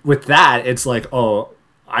 with that, it's like, oh,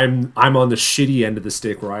 I'm on the shitty end of the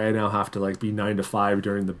stick where I now have to, like, be 9 to 5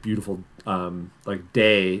 during the beautiful like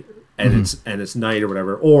day, and it's night or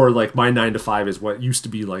whatever, or like my 9 to 5 is what used to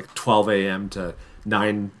be like 12 a.m. to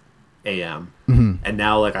 9 a.m. And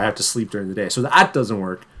now, like, I have to sleep during the day, so that doesn't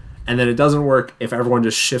work. And then it doesn't work if everyone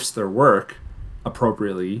just shifts their work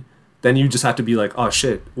appropriately. Then you just have to be like, oh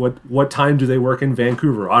shit, what time do they work in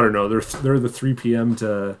Vancouver? I don't know. They're the 3 p.m.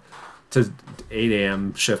 to 8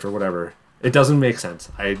 a.m. shift or whatever. It doesn't make sense.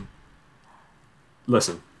 I'm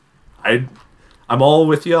all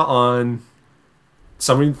with you on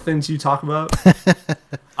some of the things you talk about.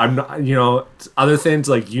 I'm not, other things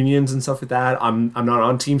like unions and stuff like that. I'm not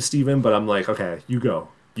on Team Steven, but I'm like, okay, you go,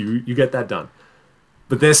 you get that done.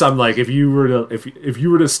 But this, I'm like, if you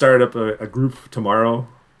were to start up a group tomorrow,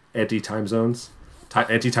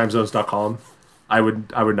 anti-timezones.com, I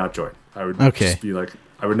would not join. I would just be like,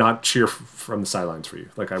 I would not cheer from the sidelines for you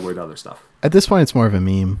like I would other stuff. At this point, it's more of a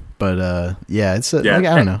meme, but it's like, I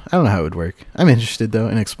don't know. I don't know how it would work. I'm interested though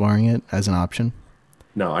in exploring it as an option.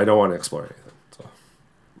 No, I don't want to explore anything. So.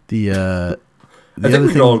 I think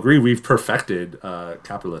we can all agree we've perfected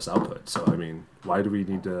capitalist output. So I mean, why do we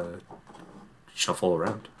need to shuffle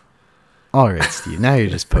around? All right, Steve. Now you're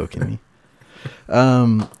just poking me.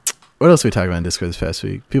 What else are we talking about in Discord this past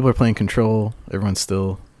week? People are playing Control. Everyone's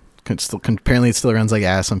apparently it still runs like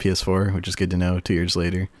ass on PS4, which is good to know 2 years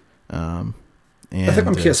later. And I think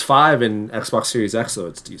on PS5 and Xbox Series X, though,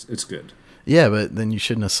 it's good. Yeah, but then you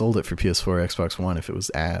shouldn't have sold it for PS4 or Xbox One if it was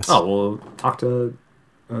ass. Oh, well, talk to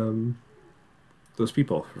those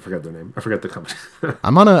people. I forget their name. I forget the company.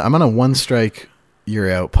 I'm on a one strike,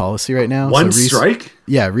 you're out policy right now. One strike?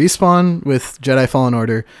 Yeah, Respawn with Jedi Fallen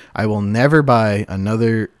Order. I will never buy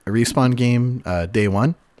another Respawn game day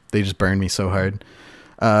one. They just burned me so hard.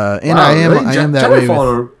 And wow, I am that Jedi way Fallen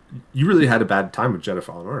Order. You really had a bad time with Jedi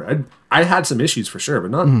Fallen Order. I had some issues for sure,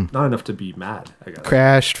 but not enough to be mad. I guess.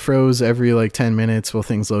 Crashed, froze every like 10 minutes while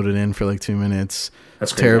things loaded in for like 2 minutes.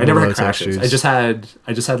 That's crazy. Terrible. I never had crashes. I just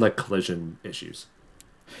had like collision issues.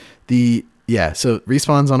 So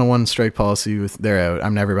Respawn's on a one strike policy they're out.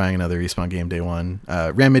 I'm never buying another Respawn game day one.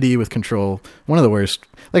 Remedy with Control, one of the worst.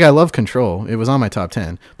 Like, I love Control. It was on my top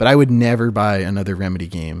 10, but I would never buy another Remedy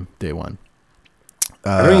game day one.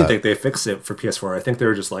 I don't even think they fixed it for PS4. I think they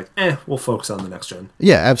were just like, we'll focus on the next gen.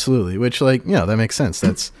 Yeah, absolutely. Which, like, that makes sense.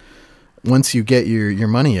 That's once you get your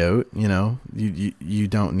money out, you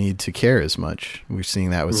don't need to care as much. We're seeing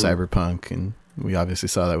that with Cyberpunk, and we obviously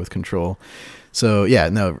saw that with Control. So yeah,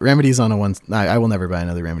 no, Remedy's on a one. I will never buy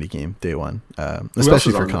another Remedy game day one,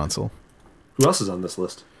 especially for console. Who else is on this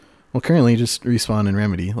list? Well, currently just Respawn and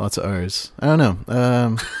Remedy. Lots of R's. I don't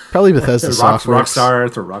know. Probably Bethesda Softworks. Rockstar.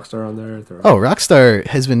 Throw Rockstar on there. Rockstar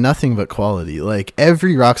has been nothing but quality. Like,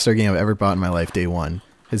 every Rockstar game I've ever bought in my life, day one,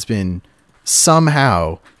 has been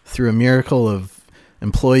somehow, through a miracle of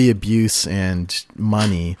employee abuse and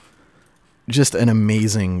money, just an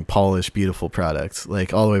amazing, polished, beautiful product.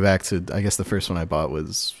 Like, all the way back to, I guess the first one I bought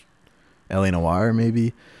was LA Noire,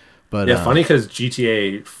 maybe. But yeah, funny because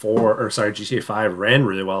GTA 5 ran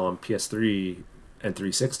really well on PS3 and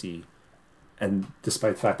 360, and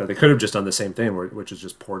despite the fact that they could have just done the same thing, which is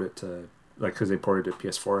just port it to, like, because they ported to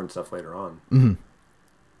PS4 and stuff later on,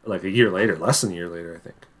 like a year later, less than a year later, I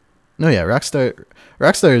think. No, yeah,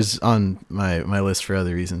 Rockstar is on my list for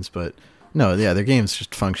other reasons, but no, yeah, their games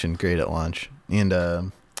just function great at launch. And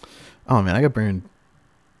oh man, I got burned.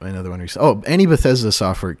 Another one recently. Oh, any Bethesda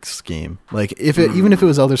Softworks game. Like, even if it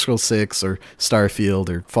was Elder Scrolls 6 or Starfield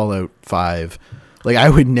or Fallout 5, like, I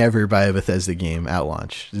would never buy a Bethesda game at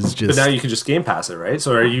launch. It's just. But now you can just Game Pass it, right?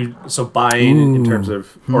 So are you buying in terms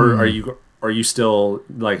of, or are you still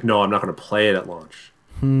like, no, I'm not going to play it at launch?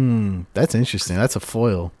 That's interesting. That's a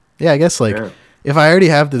foil. Yeah, I guess if I already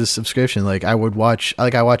have the subscription, like, I would watch.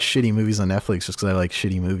 Like, I watch shitty movies on Netflix just because I like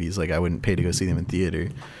shitty movies. Like, I wouldn't pay to go see them in theater.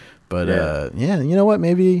 But, yeah, you know what?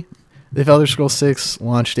 Maybe if Elder Scrolls 6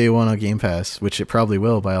 launched day one on Game Pass, which it probably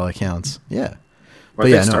will by all accounts, yeah. Well,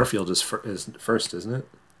 I think Starfield is first, isn't it?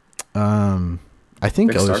 I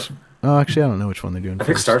think Oh, actually, I don't know which one they're doing I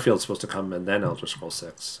think Starfield's supposed to come and then Elder Scrolls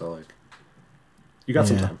 6. So, like, you got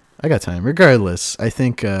some time. I got time. Regardless, I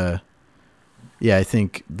think, I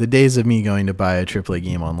think the days of me going to buy a AAA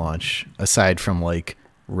game on launch, aside from, like,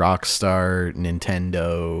 Rockstar,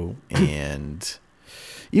 Nintendo, and...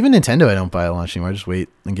 Even Nintendo, I don't buy at launch anymore. I just wait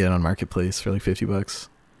and get it on Marketplace for like $50.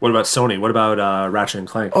 What about Sony? What about Ratchet and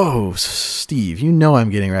Clank? Oh, Steve, you know I'm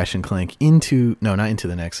getting Ratchet and Clank not into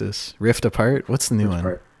the Nexus. Rift Apart? What's the new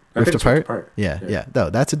one? Rift Apart? Yeah. No,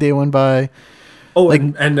 that's a day one buy. Oh, like,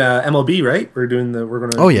 and MLB, right? We're going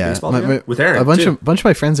to. Oh yeah, with Aaron. A bunch of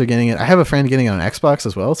my friends are getting it. I have a friend getting it on Xbox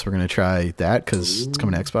as well, so we're gonna try that because it's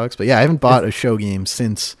coming to Xbox. But yeah, I haven't bought a show game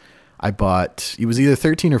since. I bought, it was either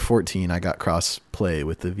 13 or 14. I got cross play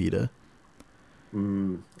with the Vita.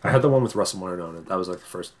 I had the one with Russell Martin on it. That was like the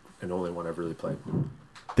first and only one I've really played.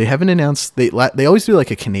 They haven't announced, they always do like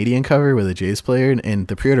a Canadian cover with a Jays player, and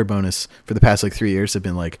the pre-order bonus for the past like 3 years have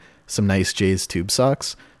been like some nice Jays tube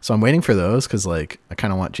socks. So I'm waiting for those because like I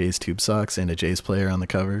kind of want Jays tube socks and a Jays player on the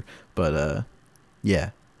cover. But yeah,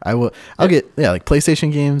 I'll get like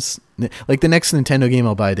PlayStation games. Like the next Nintendo game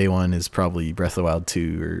I'll buy day one is probably Breath of the Wild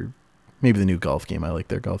 2 or maybe the new golf game. I like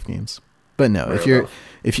their golf games. But no,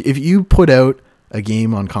 if you put out a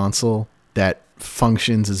game on console that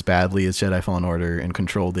functions as badly as Jedi Fallen Order and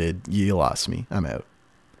Control did, you lost me. I'm out.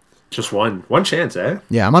 Just one chance, eh?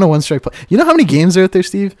 Yeah, I'm on a one-strike play. You know how many games are out there,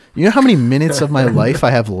 Steve? You know how many minutes of my life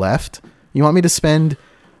I have left? You want me to spend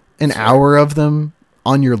an hour of them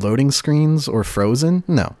on your loading screens or frozen?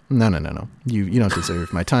 No. You don't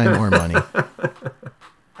deserve my time or money.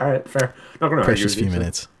 All right, fair. Not gonna precious few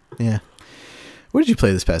minutes. Yeah. What did you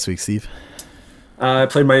play this past week, Steve? I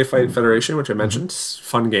played Mighty Fight Federation, which I mentioned.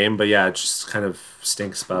 Fun game, but yeah, it just kind of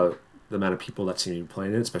stinks about the amount of people that seem to be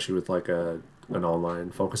playing it, especially with like an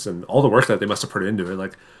online focus and all the work that they must have put into it.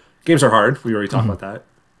 Like, games are hard. We already talked about that.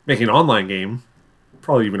 Making an online game,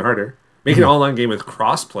 probably even harder. Making an online game with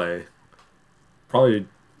crossplay, probably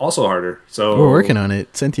also harder. So we're working on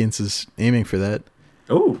it. Sentience is aiming for that.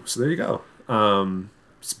 Oh, so there you go.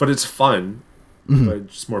 But it's fun. But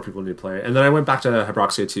just more people need to play. And then I went back to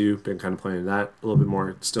Hyperoxia 2, been kind of playing that a little bit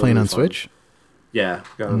more. Still playing really on fun. Switch? Yeah,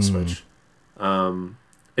 got on Switch.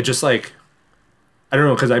 It just like, I don't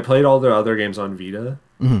know, because I played all the other games on Vita,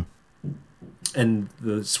 and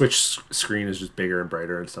the Switch screen is just bigger and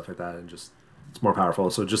brighter and stuff like that, and just it's more powerful.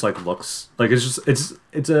 So it just like looks like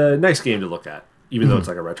it's a nice game to look at, even though it's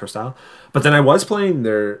like a retro style. But then I was playing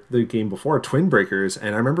the game before, Twin Breakers,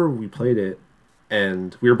 and I remember we played it.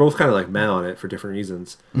 And we were both kind of like mad on it for different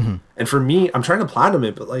reasons. And for me, I'm trying to platinum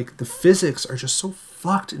it, but like the physics are just so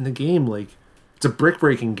fucked in the game. Like, it's a brick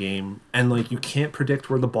breaking game, and like you can't predict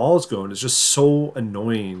where the ball is going. It's just so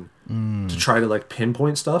annoying to try to like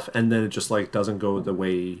pinpoint stuff, and then it just like doesn't go the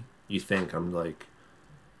way you think. I'm like,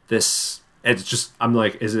 I'm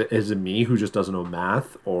like, is it me who just doesn't know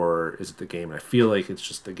math, or is it the game? And I feel like it's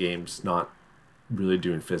just the game's not really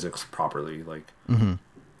doing physics properly. Like.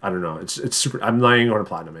 I don't know. It's super. I'm not even going to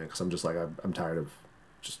platinum it because I'm just like I'm tired of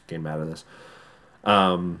just getting mad at this.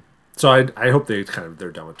 So I hope they're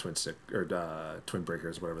done with Twin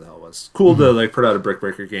Breakers, whatever the hell it was. Cool to like put out a brick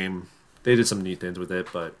breaker game. They did some neat things with it,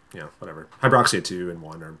 but whatever. Hyperoxia 2 and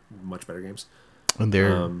 1 are much better games. And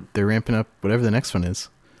they're ramping up whatever the next one is.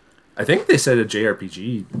 I think they said a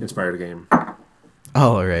JRPG inspired game.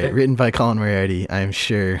 Oh, all right. Written by Colin Moriarty, I'm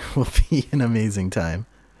sure will be an amazing time.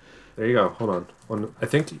 There you go. Hold on. I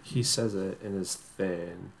think he says it in his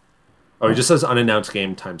thing. Oh, he just says unannounced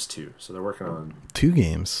game ×2. So they're working on 2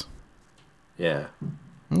 games. Yeah.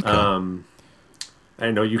 Okay. I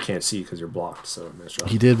know you can't see because you're blocked. So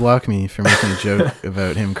he did block me for making a joke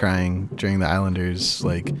about him crying during the Islanders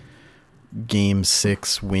Game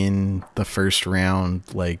 6 win the first round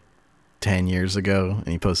 10 years ago, and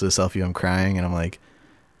he posted a selfie of him crying, and I'm like,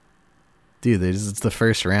 dude, it's the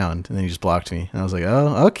first round, and then he just blocked me, and I was like,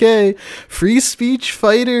 oh, okay, free speech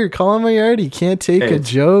fighter Colin Moriarty can't take a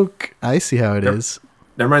joke. I see how it is.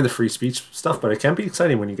 Never mind the free speech stuff, but it can be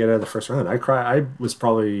exciting when you get out of the first round. I was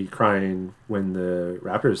probably crying when the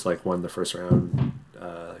Raptors won the first round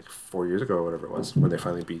 4 years ago or whatever it was, when they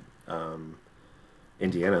finally beat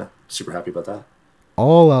Indiana. Super happy about that.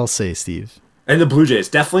 All I'll say, Steve. And the Blue Jays.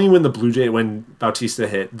 Definitely when Bautista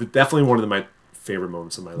hit, definitely one of my favorite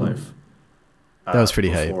moments of my life. That was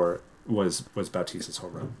pretty hype. Was Bautista's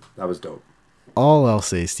home run. That was dope. All I'll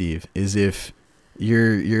say, Steve, is if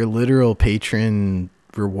your literal patron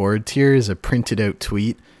reward tier is a printed out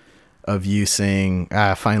tweet of you saying,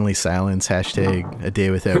 finally silence, hashtag a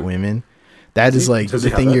day without women. That is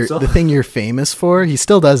the thing you're famous for. He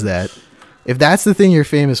still does that. If that's the thing you're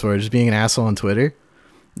famous for, just being an asshole on Twitter,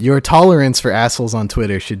 your tolerance for assholes on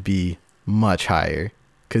Twitter should be much higher,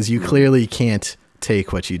 because you clearly can't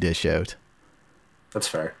take what you dish out. That's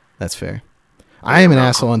fair. That's fair. I am an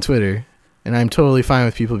asshole on Twitter, and I'm totally fine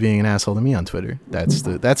with people being an asshole to me on Twitter. That's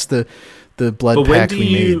the blood pact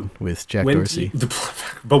we made with Jack Dorsey.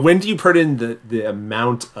 But when do you put in the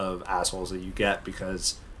amount of assholes that you get?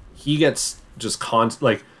 Because he gets just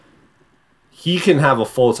he can have a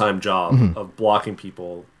full-time job of blocking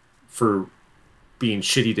people for being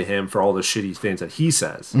shitty to him, for all the shitty things that he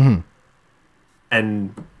says.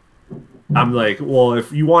 And I'm like, well,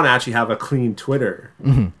 if you want to actually have a clean Twitter,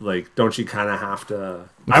 don't you kind of have to?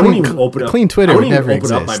 I wouldn't even open up clean Twitter. Would never open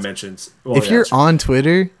exist. Up my mentions. Well, if you're on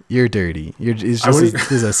Twitter, you're dirty. It's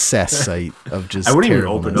just a cess site of just. I wouldn't even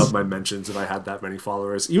open up my mentions if I had that many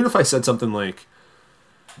followers. Even if I said something like,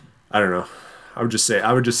 I don't know, I would just say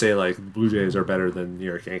the Blue Jays are better than New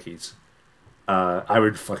York Yankees. I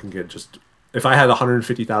would fucking get just. If I had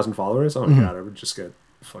 150,000 followers, oh my god, I would just get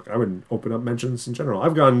I wouldn't open up mentions in general.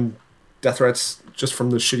 I've gotten death threats just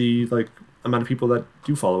from the shitty amount of people that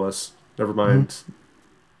do follow us. Never mind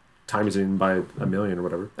times in by 1 million or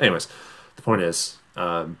whatever. Anyways, the point is,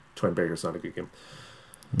 Twin Breaker's not a good game.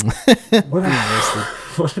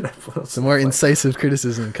 Some more incisive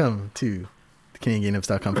criticism come to the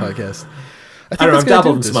CanadianGameDevs.com podcast. I don't know. I've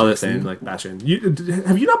dabbled in some other things like bashing.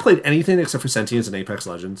 Have you not played anything except for Sentience and Apex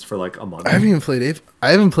Legends for a month? I haven't even played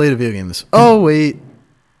I haven't played a video game this. Oh wait,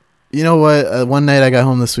 you know what? One night I got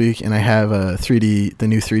home this week and I have the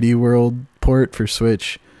new 3D World port for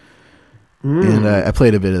Switch, and I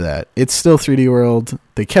played a bit of that. It's still 3D World.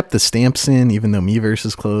 They kept the stamps in even though Miiverse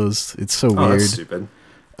is closed. It's so weird. That's stupid.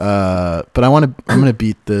 But I'm gonna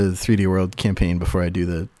beat the 3D World campaign before I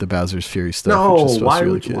do the Bowser's Fury stuff. Which is supposed to be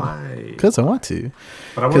really good. Why? Because I want to.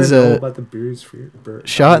 But I want to know about the Bowser's Fury.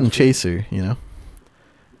 Shot and Chaser, yeah,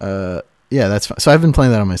 that's fine. So I've been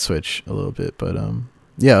playing that on my Switch a little bit, but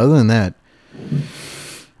yeah. Other than that,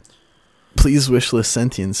 please wishlist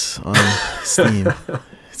Sentience on Steam.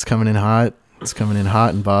 It's coming in hot. It's coming in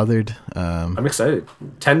hot and bothered. I'm excited.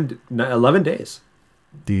 11 days,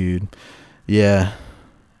 dude. Yeah.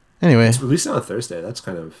 Anyway, it's releasing on Thursday. That's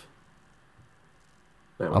kind of.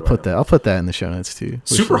 I'll put that in the show notes too.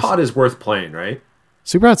 Superhot is worth playing, right?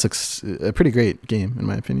 Superhot's a pretty great game in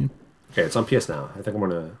my opinion. Okay, it's on PS Now. I think I'm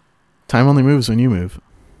gonna. Time only moves when you move.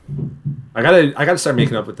 I gotta start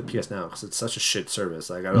making up with the PS Now because it's such a shit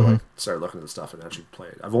service. I gotta start looking at the stuff and actually play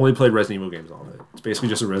it. I've only played Resident Evil games all of it. It's basically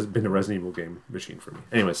just been a Resident Evil game machine for me.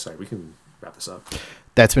 Anyways, sorry, we can wrap this up.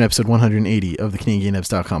 That's been episode 180 of the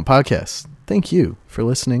CanadianGameDevs.com podcast. Thank you for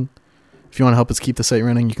listening. If you want to help us keep the site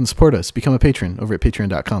running, you can support us. Become a patron over at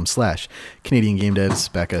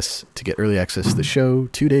patreon.com/CanadianGameDevs. Back us to get early access to the show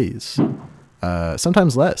 2 days.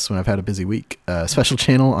 Sometimes less when I've had a busy week. Special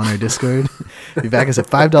channel on our Discord. If you back us at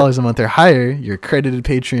 $5 a month or higher, you're accredited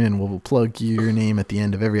patron, and we'll plug your name at the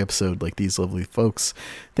end of every episode like these lovely folks.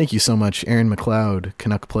 Thank you so much, Aaron McLeod,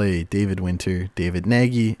 Canuck Play, David Winter, David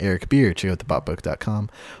Nagy, Eric Beer, check out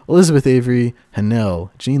thebotbook.com, Elizabeth Avery,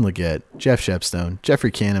 Hanel, Jean Leggett, Jeff Shepstone,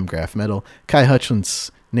 Jeffrey Canham, Graph Metal, Kai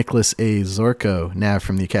Hutchins, Nicholas A. Zorko, Nav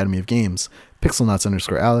from the Academy of Games, Pixelnuts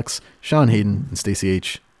 _Alex, Sean Hayden, and Stacey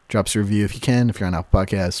H. Drop us a review if you can, if you're on Apple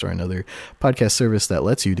Podcasts or another podcast service that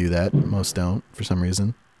lets you do that. Most don't, for some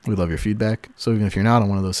reason. We love your feedback. So even if you're not on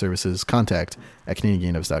one of those services, contact at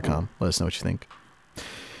CanadianGameDevs.com. Let us know what you think.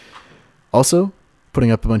 Also,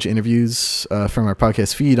 putting up a bunch of interviews from our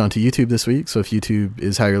podcast feed onto YouTube this week. So if YouTube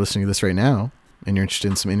is how you're listening to this right now, and you're interested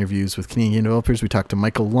in some interviews with Canadian game developers, we talked to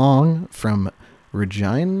Michael Long from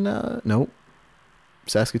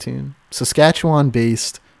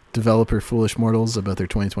Saskatchewan-based developer Foolish Mortals about their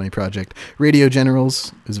 2020 project. Radio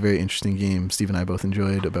Generals is a very interesting game Steve and I both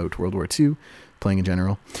enjoyed about World War II, playing in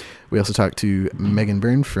general. We also talked to Megan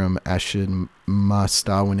Byrne from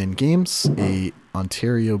Ashimastawinin Games, a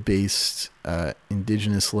Ontario-based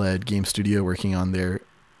Indigenous-led game studio working on their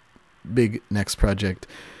big next project,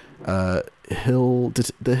 The Hill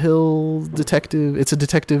Detective. It's a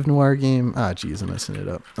detective noir game. I'm messing it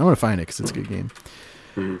up. I'm gonna find it because it's a good game.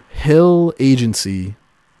 Mm-hmm. Hill Agency.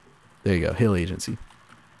 There you go, Hill Agency.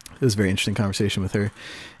 It was a very interesting conversation with her.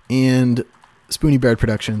 And Spoony Bird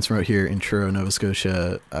Productions from out here in Truro, Nova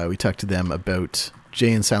Scotia. We talked to them about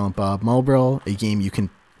Jay and Silent Bob Mall Brawl, a game you can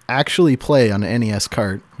actually play on an NES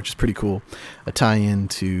cart, which is pretty cool. A tie-in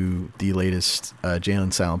to the latest Jay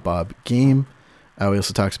and Silent Bob game. We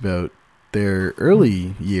also talked about their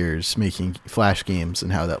early years making Flash games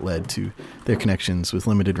and how that led to their connections with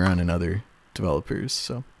Limited Run and other developers.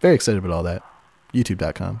 So very excited about all that.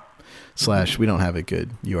 YouTube.com/ we don't have a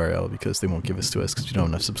good URL because they won't give us to us because we don't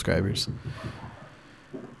have enough subscribers.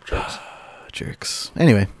 Jerks.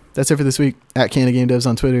 Anyway, that's it for this week. At Canada Game Devs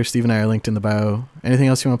on Twitter. Steve and I are linked in the bio. Anything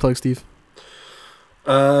else you want to plug, Steve?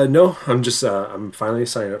 No, I'm just I'm finally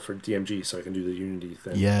signing up for DMG so I can do the Unity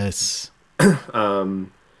thing. Yes.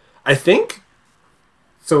 I think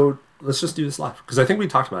so. Let's just do this live because I think we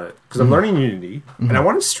talked about it because I'm learning Unity and I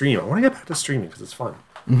want to stream. I want to get back to streaming because it's fun.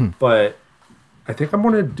 But I think I'm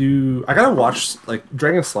gonna do. I gotta watch like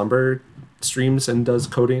Dragon Slumber streams and does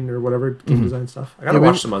coding or whatever game design stuff. I gotta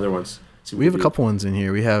watch some other ones. We have a couple ones in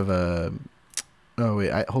here. We have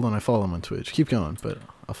hold on. I follow him on Twitch. Keep going, but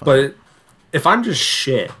I'll find. But if I'm just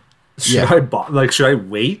shit, should I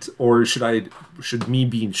wait or should me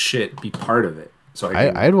being shit be part of it? So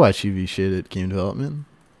I'd watch you be shit at game development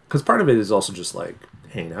because part of it is also just like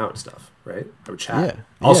hanging out and stuff, right? I would chat. Yeah.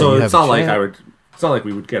 Also, it's not like I would. It's not like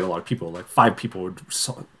we would get a lot of people. Like 5 people would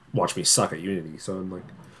watch me suck at Unity. So I'm like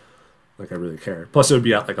I really care. Plus, it would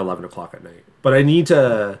be at like 11 o'clock at night. But I need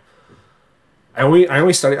to. I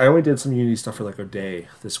only did some Unity stuff for like a day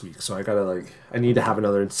this week. So I need to have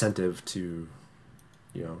another incentive to,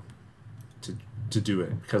 to do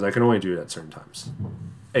it because I can only do it at certain times,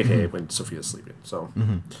 aka when Sophia's sleeping. So.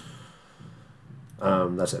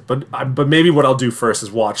 That's it. But maybe what I'll do first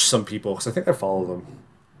is watch some people because I think I follow them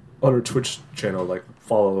on her Twitch channel. Like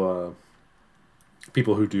follow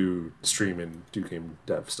people who do stream and do game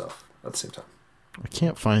dev stuff at the same time. I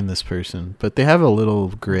can't find this person, but they have a little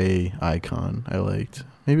gray icon I liked.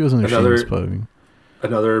 Maybe it was when they're plugging.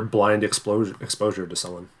 Another blind exposure to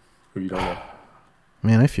someone who you don't know.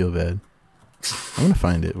 Man, I feel bad. I'm gonna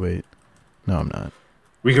find it. Wait, no, I'm not.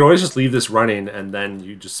 We could always just leave this running and then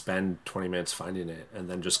you just spend 20 minutes finding it and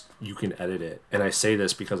then you can edit it. And I say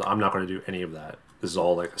this because I'm not going to do any of that. This is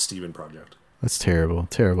all like a Steven project. That's terrible.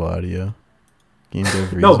 Terrible audio. Game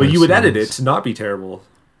dev no, but you would edit it to not be terrible.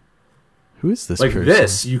 Who is this like person?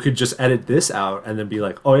 This, you could just edit this out and then be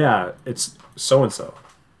like, oh yeah, it's so-and-so.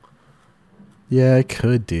 Yeah, I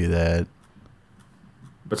could do that.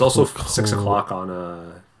 But it's also 6 o'clock on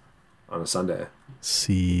a Sunday.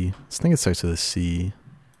 C. I think it starts with a C.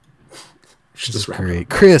 This is great.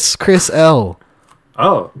 Chris L.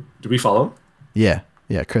 Oh, do we follow him? Yeah.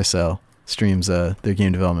 Chris L. streams their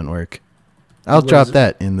game development work. I'll drop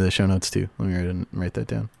that in the show notes too. Let me write that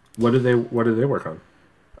down. What do they work on?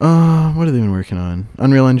 What have they been working on?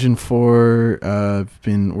 Unreal Engine 4. I've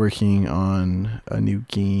been working on a new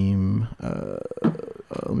game.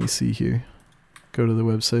 Let me see here. Go to the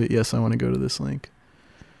website. Yes, I want to go to this link.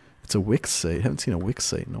 It's a Wix site. I haven't seen a Wix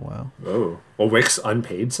site in a while. Oh, a Wix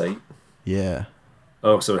unpaid site? Yeah.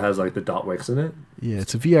 Oh, so it has like the .wix in it? Yeah,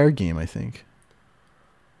 it's a VR game, I think.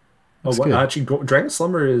 That's good. Actually, Dragon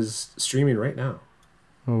Slumber is streaming right now.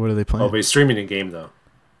 Oh, what are they playing? Oh, but he's streaming a game though.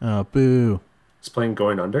 Oh, boo. He's playing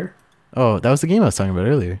Going Under. Oh, that was the game I was talking about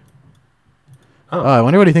earlier. Oh, I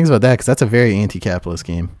wonder what he thinks about that because that's a very anti-capitalist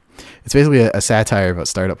game. It's basically a satire about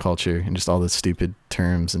startup culture and just all the stupid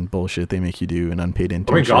terms and bullshit they make you do and unpaid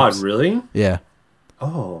internships. Oh my god, really? Yeah.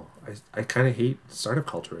 Oh, I kind of hate startup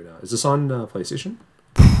culture right now. Is this on PlayStation?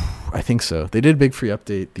 I think so. They did a big free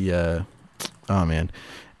update. Oh man,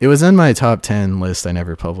 it was in my top 10 list I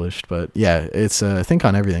never published, but yeah, it's I think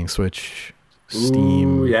on everything: Switch,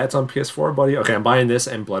 Steam. Ooh, yeah, it's on PS4, buddy. Okay, I'm buying this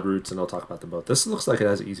and Bloodroots, and I'll talk about them both. This looks like it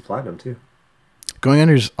has easy platinum too. Going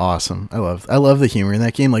Under is awesome. I love the humor in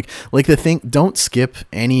that game. Like the thing, don't skip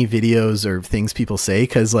any videos or things people say,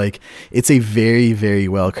 because like it's a very, very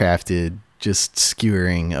well crafted just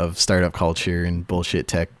skewering of startup culture and bullshit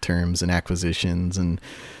tech terms and acquisitions and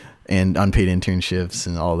unpaid internships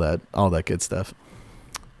and all that good stuff.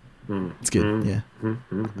 It's good. Yeah.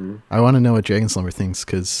 I want to know what Dragon Slumber thinks,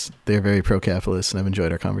 because they're very pro-capitalist and I've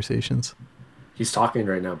enjoyed our conversations. He's talking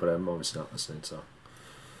right now, but I'm almost not listening, so.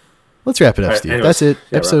 Let's wrap it up, Steve. Anyways, that's it.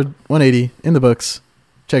 yeah, Episode 180 in the books.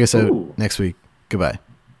 Check us out Ooh. next week. Goodbye.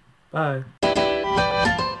 Bye.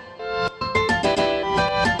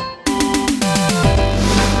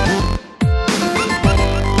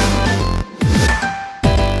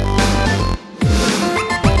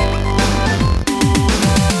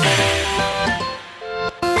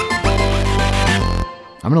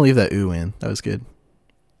 I'm going to leave that ooh in. That was good.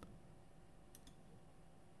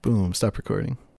 Boom. Stop recording.